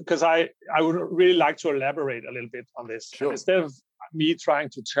 because I would really like to elaborate a little bit on this. Sure. Instead of me trying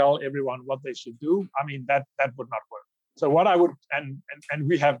to tell everyone what they should do, I mean, that would not work. So what I would, and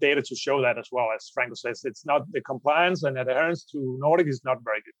we have data to show that as well, as Franco says, it's not, the compliance and adherence to Nordic is not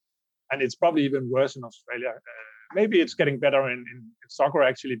very good. And it's probably even worse in Australia. Maybe it's getting better in soccer,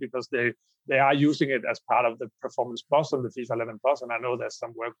 actually, because they are using it as part of the Performance Plus and the FIFA 11 Plus. And I know there's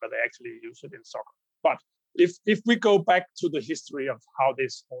some work where they actually use it in soccer. But if we go back to the history of how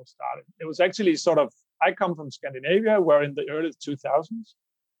this all started, it was actually sort of, I come from Scandinavia, where in the early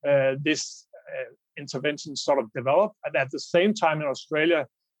 2000s, this intervention sort of developed. And at the same time in Australia,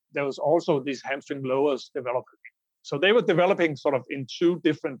 there was also these hamstring lowers developing. So they were developing sort of in two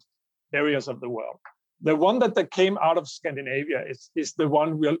different areas of the world. The one that came out of Scandinavia is the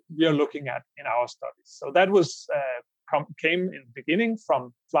one we are looking at in our studies. So that was came in the beginning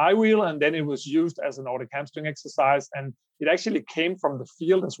from flywheel, and then it was used as a Nordic hamstring exercise. And it actually came from the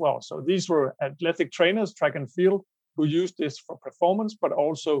field as well. So these were athletic trainers, track and field, who used this for performance, but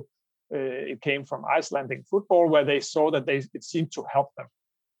also it came from Icelandic football, where they saw that it seemed to help them.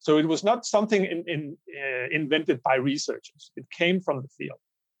 So it was not something invented by researchers. It came from the field.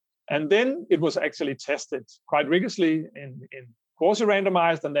 And then it was actually tested quite rigorously in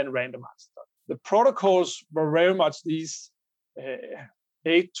quasi-randomized and then randomized. The protocols were very much these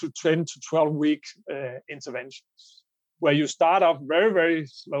 8 to 10 to 12 week interventions, where you start off very, very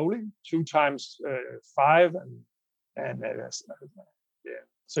slowly, 2 times 5, and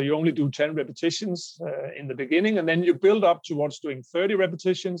so you only do 10 repetitions in the beginning, and then you build up towards doing 30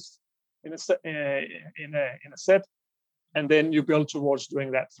 repetitions in a set, and then you build towards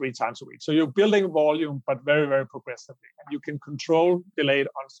doing that 3 times a week. So you're building volume, but very, very progressively, and you can control delayed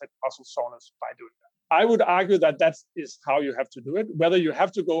onset muscle soreness by doing that. I would argue that is how you have to do it. Whether you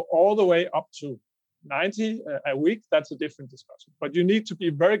have to go all the way up to 90 a week, that's a different discussion. But you need to be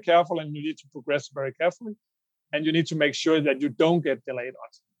very careful, and you need to progress very carefully. And you need to make sure that you don't get delayed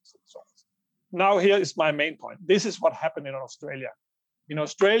onset soreness. Now, here is my main point. This is what happened in Australia. In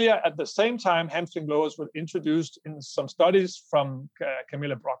Australia, at the same time, hamstring lowers were introduced in some studies from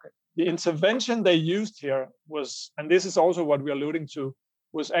Camilla Brockett. The intervention they used here was, and this is also what we're alluding to,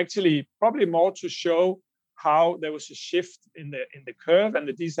 was actually probably more to show how there was a shift in the curve and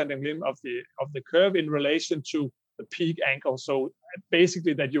the descending limb of the curve in relation to the peak ankle. So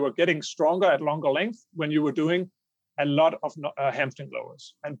basically that you were getting stronger at longer length when you were doing a lot of hamstring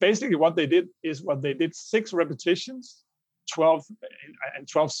lowers. And basically what they did 6 repetitions, 12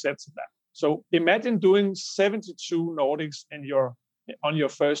 sets of that. So imagine doing 72 Nordics on your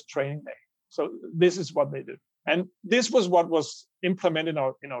first training day. So this is what they did. And this was what was implemented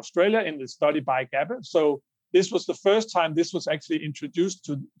in Australia in the study by Gabbe. So this was the first time this was actually introduced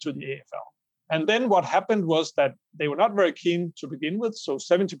to the AFL. And then what happened was that they were not very keen to begin with. So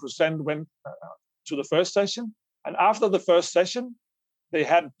 70% went to the first session. And after the first session, they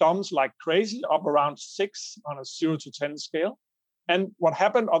had DOMs like crazy, up around 6 on a 0 to 10 scale. And what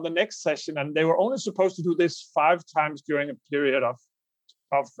happened on the next session, and they were only supposed to do this 5 times during a period of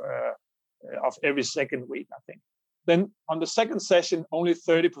every second week, I think. Then on the second session, only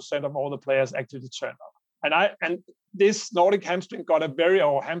 30% of all the players actually turned up. And this Nordic hamstring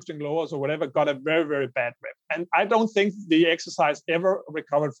or hamstring lowers or whatever, got a very, very bad rep. And I don't think the exercise ever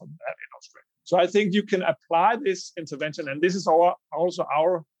recovered from that in Australia. So I think you can apply this intervention, and this is also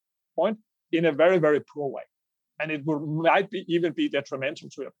our point, in a very, very poor way. And it might even be detrimental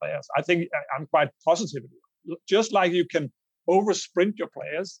to your players. I think I'm quite positive. Just like you can over sprint your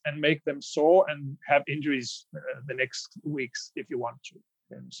players and make them sore and have injuries the next weeks if you want to.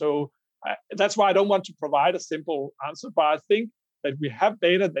 And so that's why I don't want to provide a simple answer, but I think that we have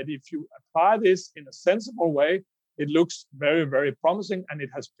data that if you apply this in a sensible way, it looks very, very promising, and it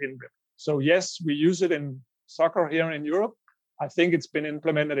has been ripped. So yes, we use it in soccer here in Europe. I think it's been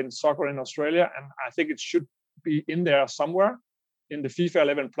implemented in soccer in Australia, and I think it should be in there somewhere. In the FIFA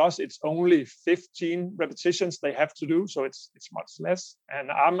 11 Plus, it's only 15 repetitions they have to do, so it's much less.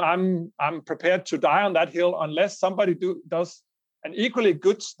 And I'm prepared to die on that hill unless somebody does an equally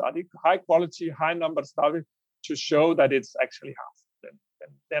good study, high quality, high number study, to show that it's actually half.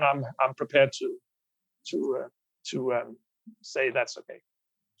 Then I'm prepared to say that's okay.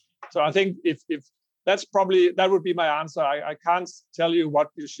 So I think if that would be my answer. I can't tell you what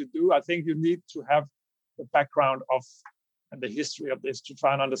you should do. I think you need to have the background of and the history of this to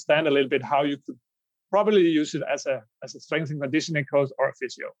try and understand a little bit how you could probably use it as a strength and conditioning coach or a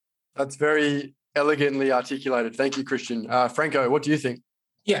physio. That's very elegantly articulated. Thank you, Kristian. Franco, what do you think?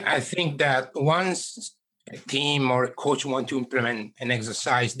 Yeah, I think that once a team or a coach want to implement an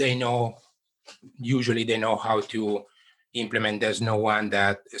exercise, usually they know how to implement. There's no one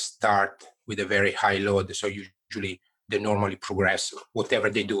that start with a very high load. So usually they normally progress. Whatever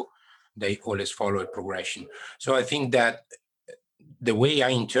they do, they always follow a progression. So I think that the way I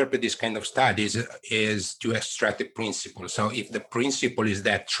interpret this kind of studies is to extract a principle. So if the principle is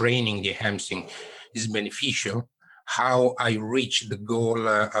that training the hamstring is beneficial, how I reach the goal,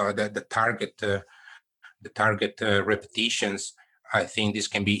 the target repetitions, I think this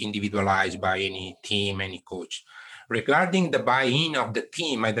can be individualized by any team, any coach. Regarding the buy-in of the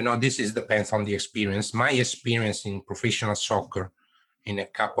team, I don't know, this depends on the experience. My experience in professional soccer in a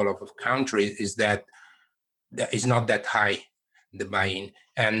couple of countries is that is not that high, the buy-in.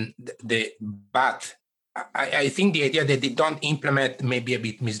 But I think the idea that they don't implement may be a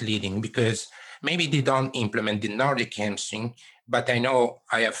bit misleading, because maybe they don't implement the Nordic hamstring, but I know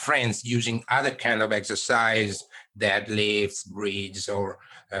I have friends using other kind of exercise, deadlifts, bridges, or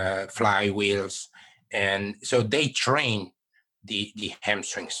flywheels. And so they train the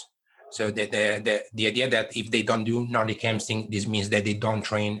hamstrings. So the idea that if they don't do Nordic hamstring, this means that they don't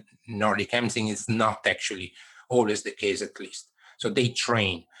train Nordic hamstring is not actually always the case, at least. So they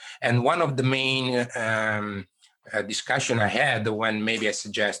train. And one of the main discussion I had when maybe I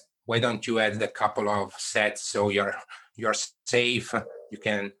suggest, why don't you add a couple of sets so you're safe, you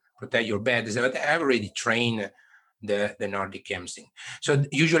can protect your bed, is that I already trained the Nordic hamstring. So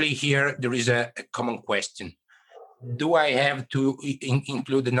usually here there is a common question. Do I have to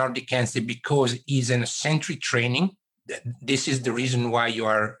include the Nordic hamstring because it's an eccentric training? This is the reason why you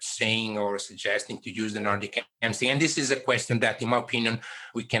are saying or suggesting to use the Nordic hamstring. And this is a question that, in my opinion,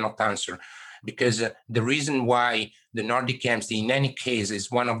 we cannot answer, because the reason why the Nordic hamstring, in any case,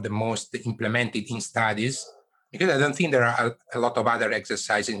 is one of the most implemented in studies, because I don't think there are a lot of other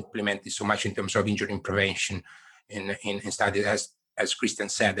exercises implemented so much in terms of injury prevention in studies, as Kristian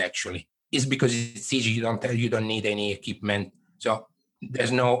said, actually, is because it's easy. You don't need any equipment. So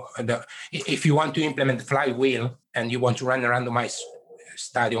there's if you want to implement the flywheel and you want to run a randomized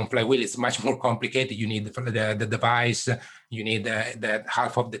study on flywheel, it's much more complicated. You need the device. You need that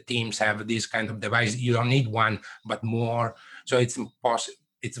half of the teams have this kind of device. You don't need one, but more. So it's impossible.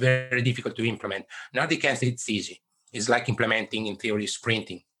 It's very difficult to implement. Nordic hamstring, it's easy. It's like implementing, in theory,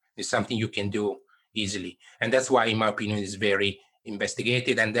 sprinting. It's something you can do easily. And that's why, in my opinion, it's very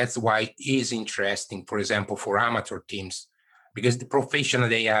investigated. And that's why it is interesting, for example, for amateur teams, because the professional,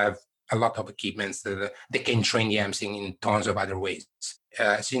 they have a lot of equipment that they can train the hamstring in tons of other ways.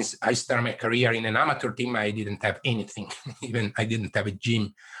 Since I started my career in an amateur team, I didn't have anything. Even I didn't have a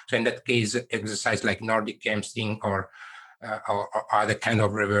gym. So in that case, exercise like Nordic hamstring or other kind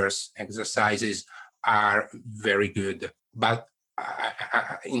of reverse exercises are very good. But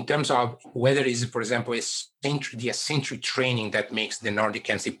in terms of whether it's, for example, the eccentric training that makes the Nordic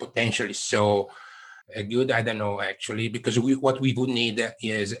MC potentially so good, I don't know actually, because what we would need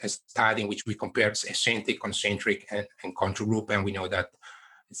is a study in which we compare eccentric, concentric, and control group, and we know that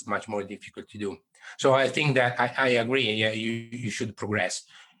it's much more difficult to do. So I think that I agree. Yeah, you should progress.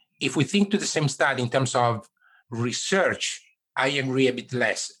 If we think to the same study in terms of research, I agree a bit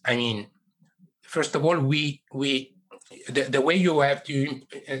less. I mean, first of all, the way you have to,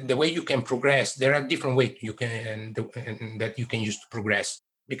 the way you can progress, there are different ways that you can use to progress,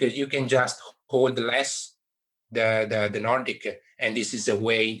 because you can just hold less the Nordic, and this is a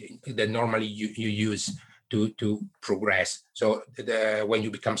way that normally you use to progress. So when you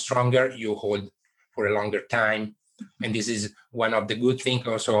become stronger, you hold for a longer time, and this is one of the good things.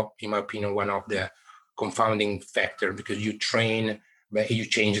 Also, in my opinion, one of the confounding factor, because you train, but you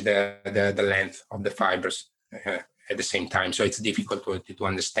change the length of the fibers at the same time. So it's difficult to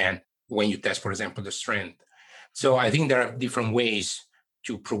understand when you test, for example, the strength. So I think there are different ways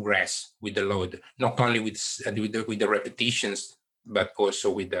to progress with the load, not only with the repetitions, but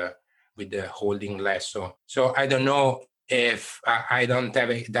also with the holding less. So I don't know if I don't have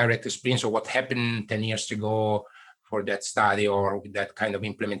a direct experience of what happened 10 years ago for that study or with that kind of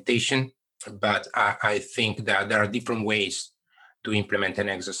implementation, but I think that there are different ways to implement an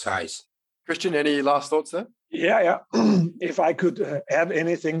exercise. Kristian, any last thoughts there? Yeah. If I could add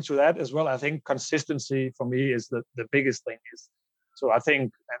anything to that as well, I think consistency for me is the biggest thing. So I think,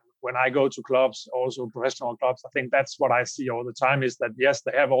 and when I go to clubs, also professional clubs, I think that's what I see all the time is that, yes,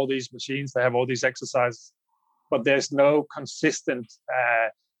 they have all these machines, they have all these exercises, but there's no consistent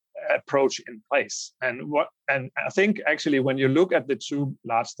approach in place. And I think actually when you look at the two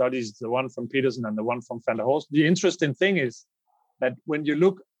large studies, the one from Peterson and the one from Van der Horst, the interesting thing is that when you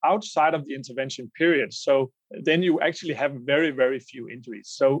look outside of the intervention period, so then you actually have very, very few injuries.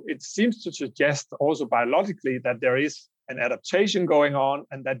 So it seems to suggest also biologically that there is an adaptation going on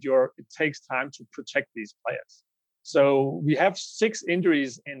and that it takes time to protect these players. So we have 6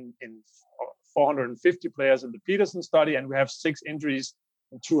 injuries in 450 players in the Peterson study, and we have 6 injuries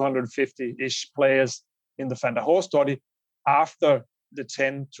in 250-ish players in the Van der Horst study after the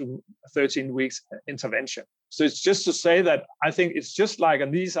 10 to 13 weeks intervention. So it's just to say that I think it's just like,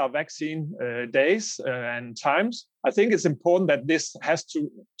 and these are vaccine days and times, I think it's important that this has to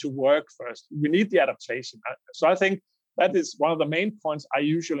work first. We need the adaptation. So I think that is one of the main points I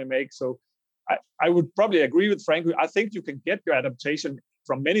usually make. So I would probably agree with Franco. I think you can get your adaptation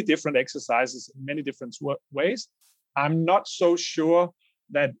from many different exercises in many different ways. I'm not so sure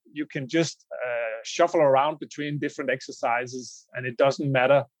that you can just shuffle around between different exercises and it doesn't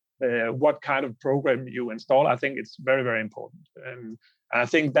matter what kind of program you install. I think it's very, very important. And I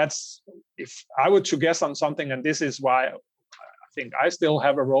think that's, if I were to guess on something, and this is why I think I still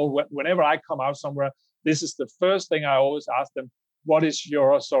have a role, whenever I come out somewhere, this is the first thing I always ask them, what is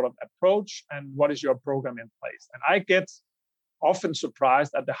your sort of approach and what is your program in place? And I get often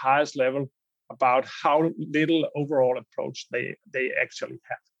surprised at the highest level about how little overall approach they actually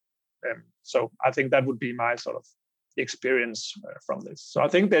have. So I think that would be my sort of experience from this. So I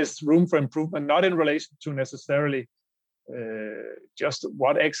think there's room for improvement, not in relation to necessarily just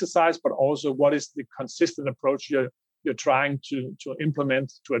what exercise, but also what is the consistent approach you're trying to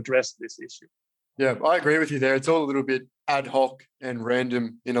implement to address this issue. Yeah, I agree with you there. It's all a little bit ad hoc and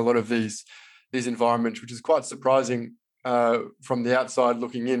random in a lot of these environments, which is quite surprising from the outside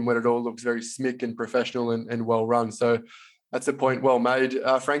looking in, when it all looks very smick and professional and well run. So that's a point well made.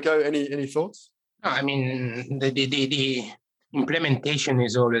 Franco, any thoughts? I mean, the implementation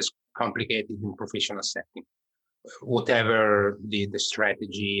is always complicated in professional setting, whatever the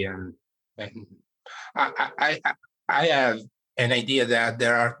strategy. And I have an idea that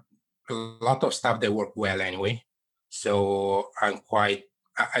there are a lot of stuff that work well anyway. So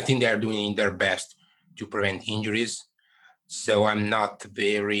I think they are doing their best to prevent injuries. So I'm not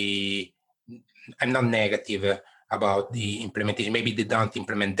negative about the implementation. Maybe they don't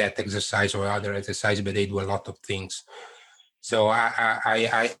implement that exercise or other exercise, but they do a lot of things. So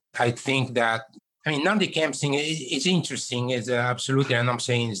I think that, I mean, Nordic thing is interesting. Is absolutely, and I'm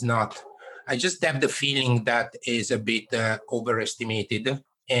saying it's not. I just have the feeling that is a bit overestimated.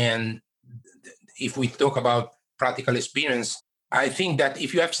 And if we talk about practical experience, I think that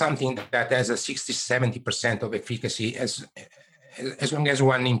if you have something that has a 60-70% of efficacy, as long as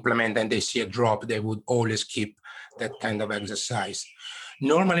one implement and they see a drop, they would always keep that kind of exercise.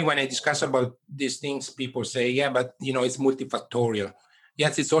 Normally, when I discuss about these things, people say, yeah, but it's multifactorial.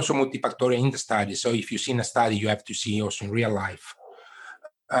 Yes, it's also multifactorial in the study. So if you see in a study, you have to see also in real life.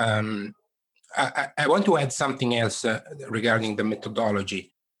 I want to add something else regarding the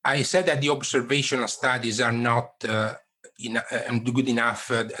methodology. I said that the observational studies are not good enough,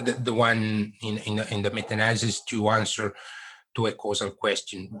 the one in the meta-analysis to answer to a causal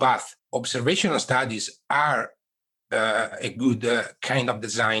question. But observational studies are a good kind of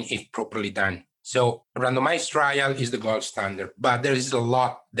design if properly done. So randomized trial is the gold standard, but there is a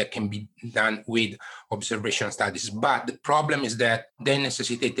lot that can be done with observational studies. But the problem is that they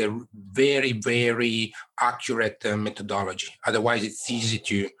necessitate a very, very accurate methodology. Otherwise, it's easy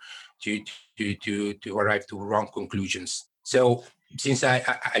to arrive to wrong conclusions. So since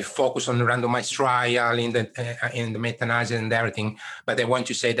I focus on the randomized trial in the meta-analysis and everything, but I want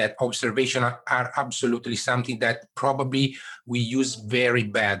to say that observation are absolutely something that probably we use very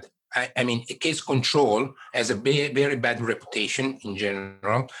bad. I mean, a case control has a very bad reputation in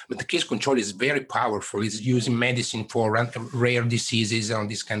general, but the case control is very powerful. It's used in medicine for rare diseases and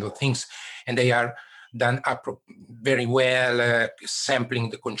these kind of things, and they are done up very well, sampling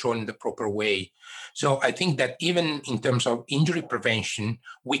the control in the proper way. So I think that even in terms of injury prevention,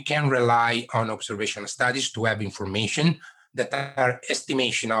 we can rely on observational studies to have information that are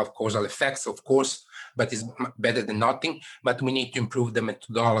estimation of causal effects, of course, but it's better than nothing. But we need to improve the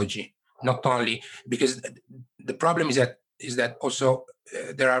methodology, not only because the problem is that also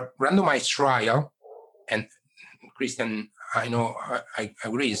there are randomized trial, and Kristian, I know I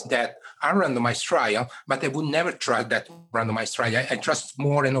agree, is that are randomized trial, but I would never trust that randomized trial. I trust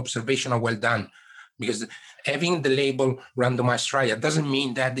more an observational well done, because having the label randomized trial doesn't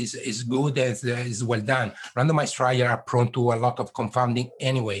mean that is good as is well done. Randomized trial are prone to a lot of confounding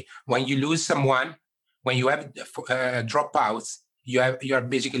anyway. When you lose someone, when you have dropouts, you are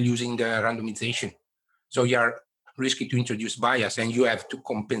basically using the randomization. So you are risky to introduce bias, and you have to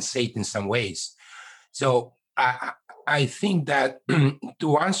compensate in some ways. So I think that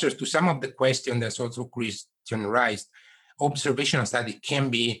to answer to some of the questions that's also Kristian raised, observational study can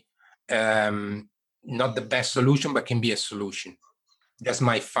be not the best solution, but can be a solution. That's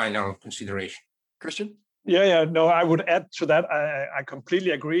my final consideration. Kristian? Yeah. No, I would add to that. I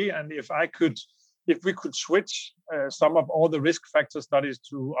completely agree. And if we could switch some of all the risk factor studies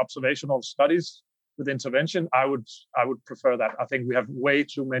to observational studies with intervention, I would prefer that. I think we have way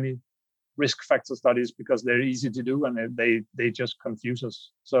too many risk factor studies because they're easy to do and they just confuse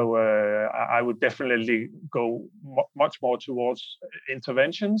us. So I would definitely go much more towards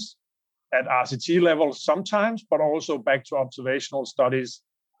interventions at RCT level sometimes, but also back to observational studies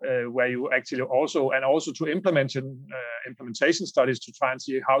where you actually also to implementation studies to try and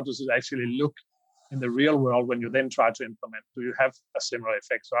see how does it actually look in the real world when you then try to implement. Do you have a similar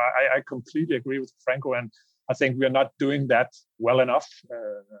effect? So I completely agree with Franco, and I think we are not doing that well enough,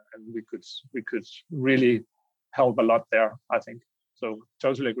 and we could really help a lot there, I think. So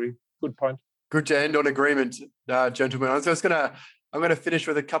totally agree. Good point. Good to end on agreement, gentlemen. I'm going to finish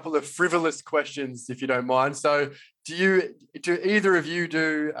with a couple of frivolous questions, if you don't mind. So do either of you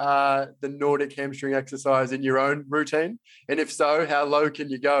do the Nordic hamstring exercise in your own routine? And if so, how low can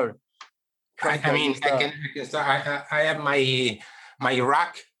you go? I can start. I have my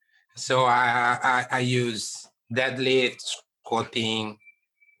rack. So I use deadlift, squatting,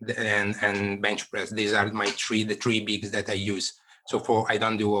 and bench press. These are the three bigs that I use. So I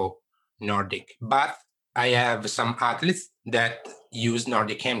don't do Nordic, but I have some athletes that use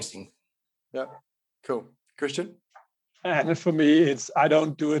Nordic hamstring. Yeah, cool. Kristian? And for me, I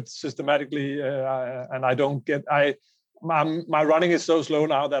don't do it systematically, and I don't get my running is so slow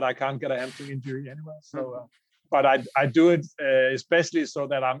now that I can't get a hamstring injury anyway. So, but I do it especially so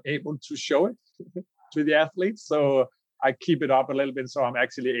that I'm able to show it to the athletes. So I keep it up a little bit, so I'm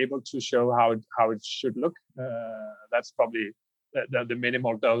actually able to show how it should look. That's probably the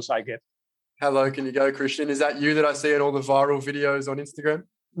minimal dose I get. How low can you go, Kristian? Is that you that I see in all the viral videos on Instagram?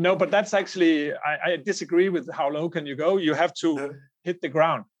 No, but that's actually, I disagree with how low can you go. You have to hit the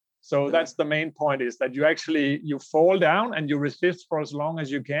ground. So that's the main point, is that you fall down and you resist for as long as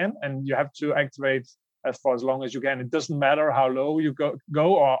you can, and you have to activate for as long as you can. It doesn't matter how low you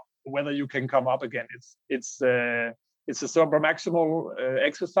go or whether you can come up again. It's a supramaximal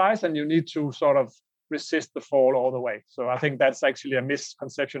exercise, and you need to sort of resist the fall all the way. So I think that's actually a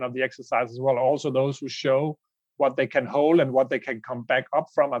misconception of the exercise as well. Also, those who show what they can hold and what they can come back up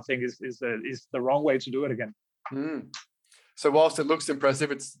from, I think is the wrong way to do it again. So whilst it looks impressive,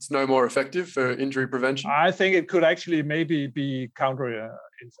 it's no more effective for injury prevention? I think it could actually maybe be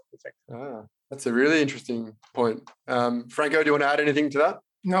counter-effective. That's a really interesting point. Franco, do you want to add anything to that?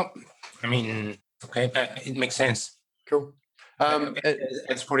 No, I mean, okay, it makes sense. Cool.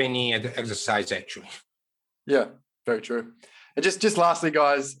 As for any exercise, actually. Yeah, very true. And just lastly,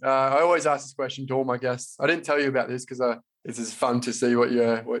 guys, I always ask this question to all my guests. I didn't tell you about this because this is fun to see what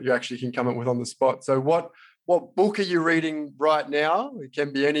you actually can come up with on the spot. So what book are you reading right now? It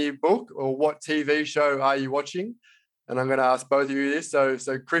can be any book. Or what TV show are you watching? And I'm going to ask both of you this. So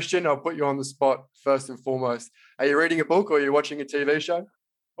Kristian, I'll put you on the spot first and foremost. Are you reading a book or are you watching a TV show?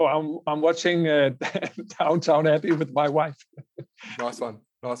 Oh, I'm watching Downton Abbey with my wife. Nice one.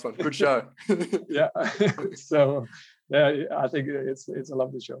 Good show. Yeah. So yeah, I think it's a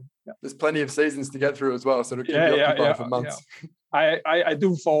lovely show. Yeah. There's plenty of seasons to get through as well, so it'll keep you occupied for months. Yeah. I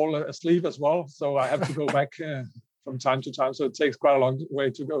do fall asleep as well, so I have to go back from time to time. So it takes quite a long way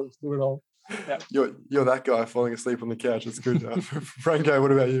to go through it all. Yeah. You're that guy falling asleep on the couch. It's good. Franco,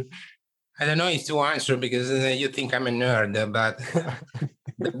 what about you? I don't know if to answer because you think I'm a nerd, but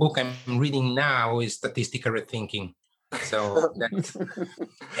the book I'm reading now is Statistical Rethinking. So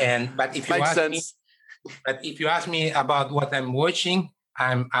but if you ask me about what I'm watching,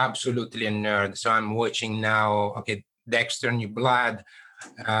 I'm absolutely a nerd. So I'm watching now, Dexter, New Blood,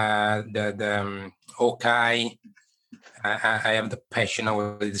 the Hawkeye. I have the passion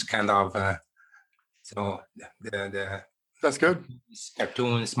of this kind of that's good.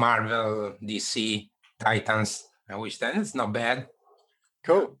 Cartoons, Marvel, DC, Titans. I wish that it's not bad.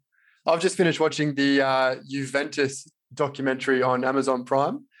 Cool. I've just finished watching the Juventus documentary on Amazon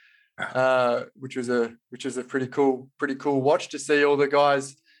Prime, which was a pretty cool watch to see all the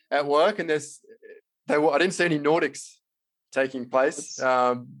guys at work. And I didn't see any Nordics taking place,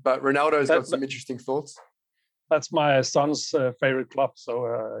 but Ronaldo's got some interesting thoughts. That's my son's favorite club. So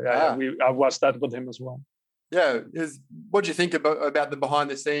I watched that with him as well. Yeah. What do you think about the behind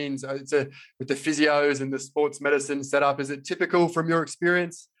the scenes with the physios and the sports medicine setup? Is it typical from your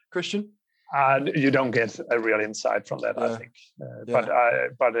experience, Kristian? You don't get a real insight from that, I think.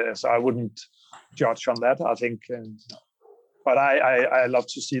 So I wouldn't judge on that. I think, but I love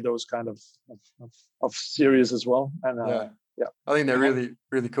to see those kind of series as well. And I think they're really,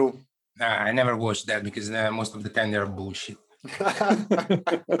 really cool. I never watched that because most of the time they're bullshit.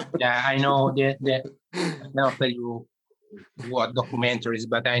 Yeah, I know that. I cannot tell you what documentaries,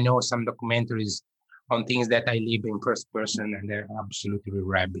 but I know some documentaries on things that I live in first person, and they're absolutely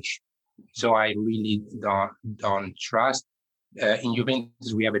rubbish. So I really don't trust. In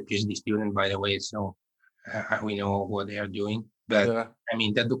Juventus, we have a PhD student, by the way, so we know what they are doing. But I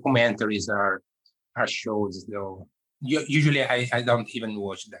mean, the documentaries are shows, though. Usually, I don't even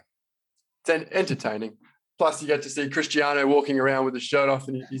watch them. It's entertaining. Plus, you get to see Cristiano walking around with his shirt off,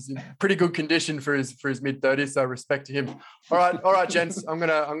 and he's in pretty good condition for his mid-30s. So respect to him. All right, gents. I'm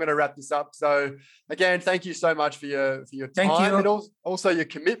gonna wrap this up. So again, thank you so much for your time and also your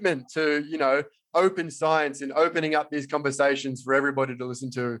commitment to open science and opening up these conversations for everybody to listen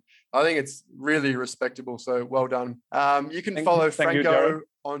to. I think it's really respectable. So well done. You can follow Franco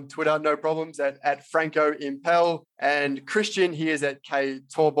on Twitter, no problems, at Franco Impel, and Kristian, he is at K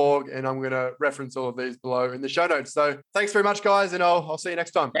Thorborg, and I'm going to reference all of these below in the show notes. So thanks very much, guys, and I'll see you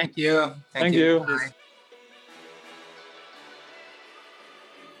next time. Thank you. Thank you.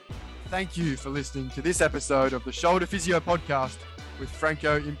 Thank you for listening to this episode of the Shoulder Physio Podcast with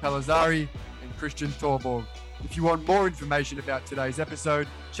Franco Impellizzeri and Kristian Thorborg. If you want more information about today's episode,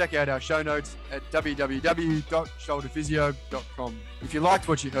 check out our show notes at www.shoulderphysio.com. If you liked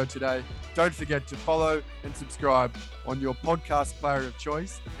what you heard today, don't forget to follow and subscribe on your podcast player of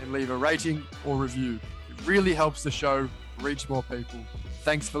choice and leave a rating or review. It really helps the show reach more people.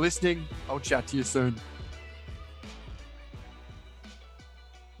 Thanks for listening. I'll chat to you soon.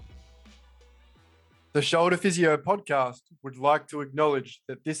 The Shoulder Physio Podcast would like to acknowledge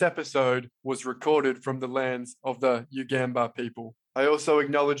that this episode was recorded from the lands of the Ugamba people. I also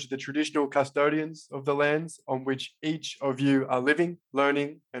acknowledge the traditional custodians of the lands on which each of you are living,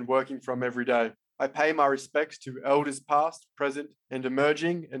 learning, and working from every day. I pay my respects to elders past, present, and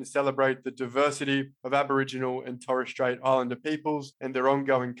emerging, and celebrate the diversity of Aboriginal and Torres Strait Islander peoples and their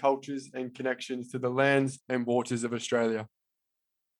ongoing cultures and connections to the lands and waters of Australia.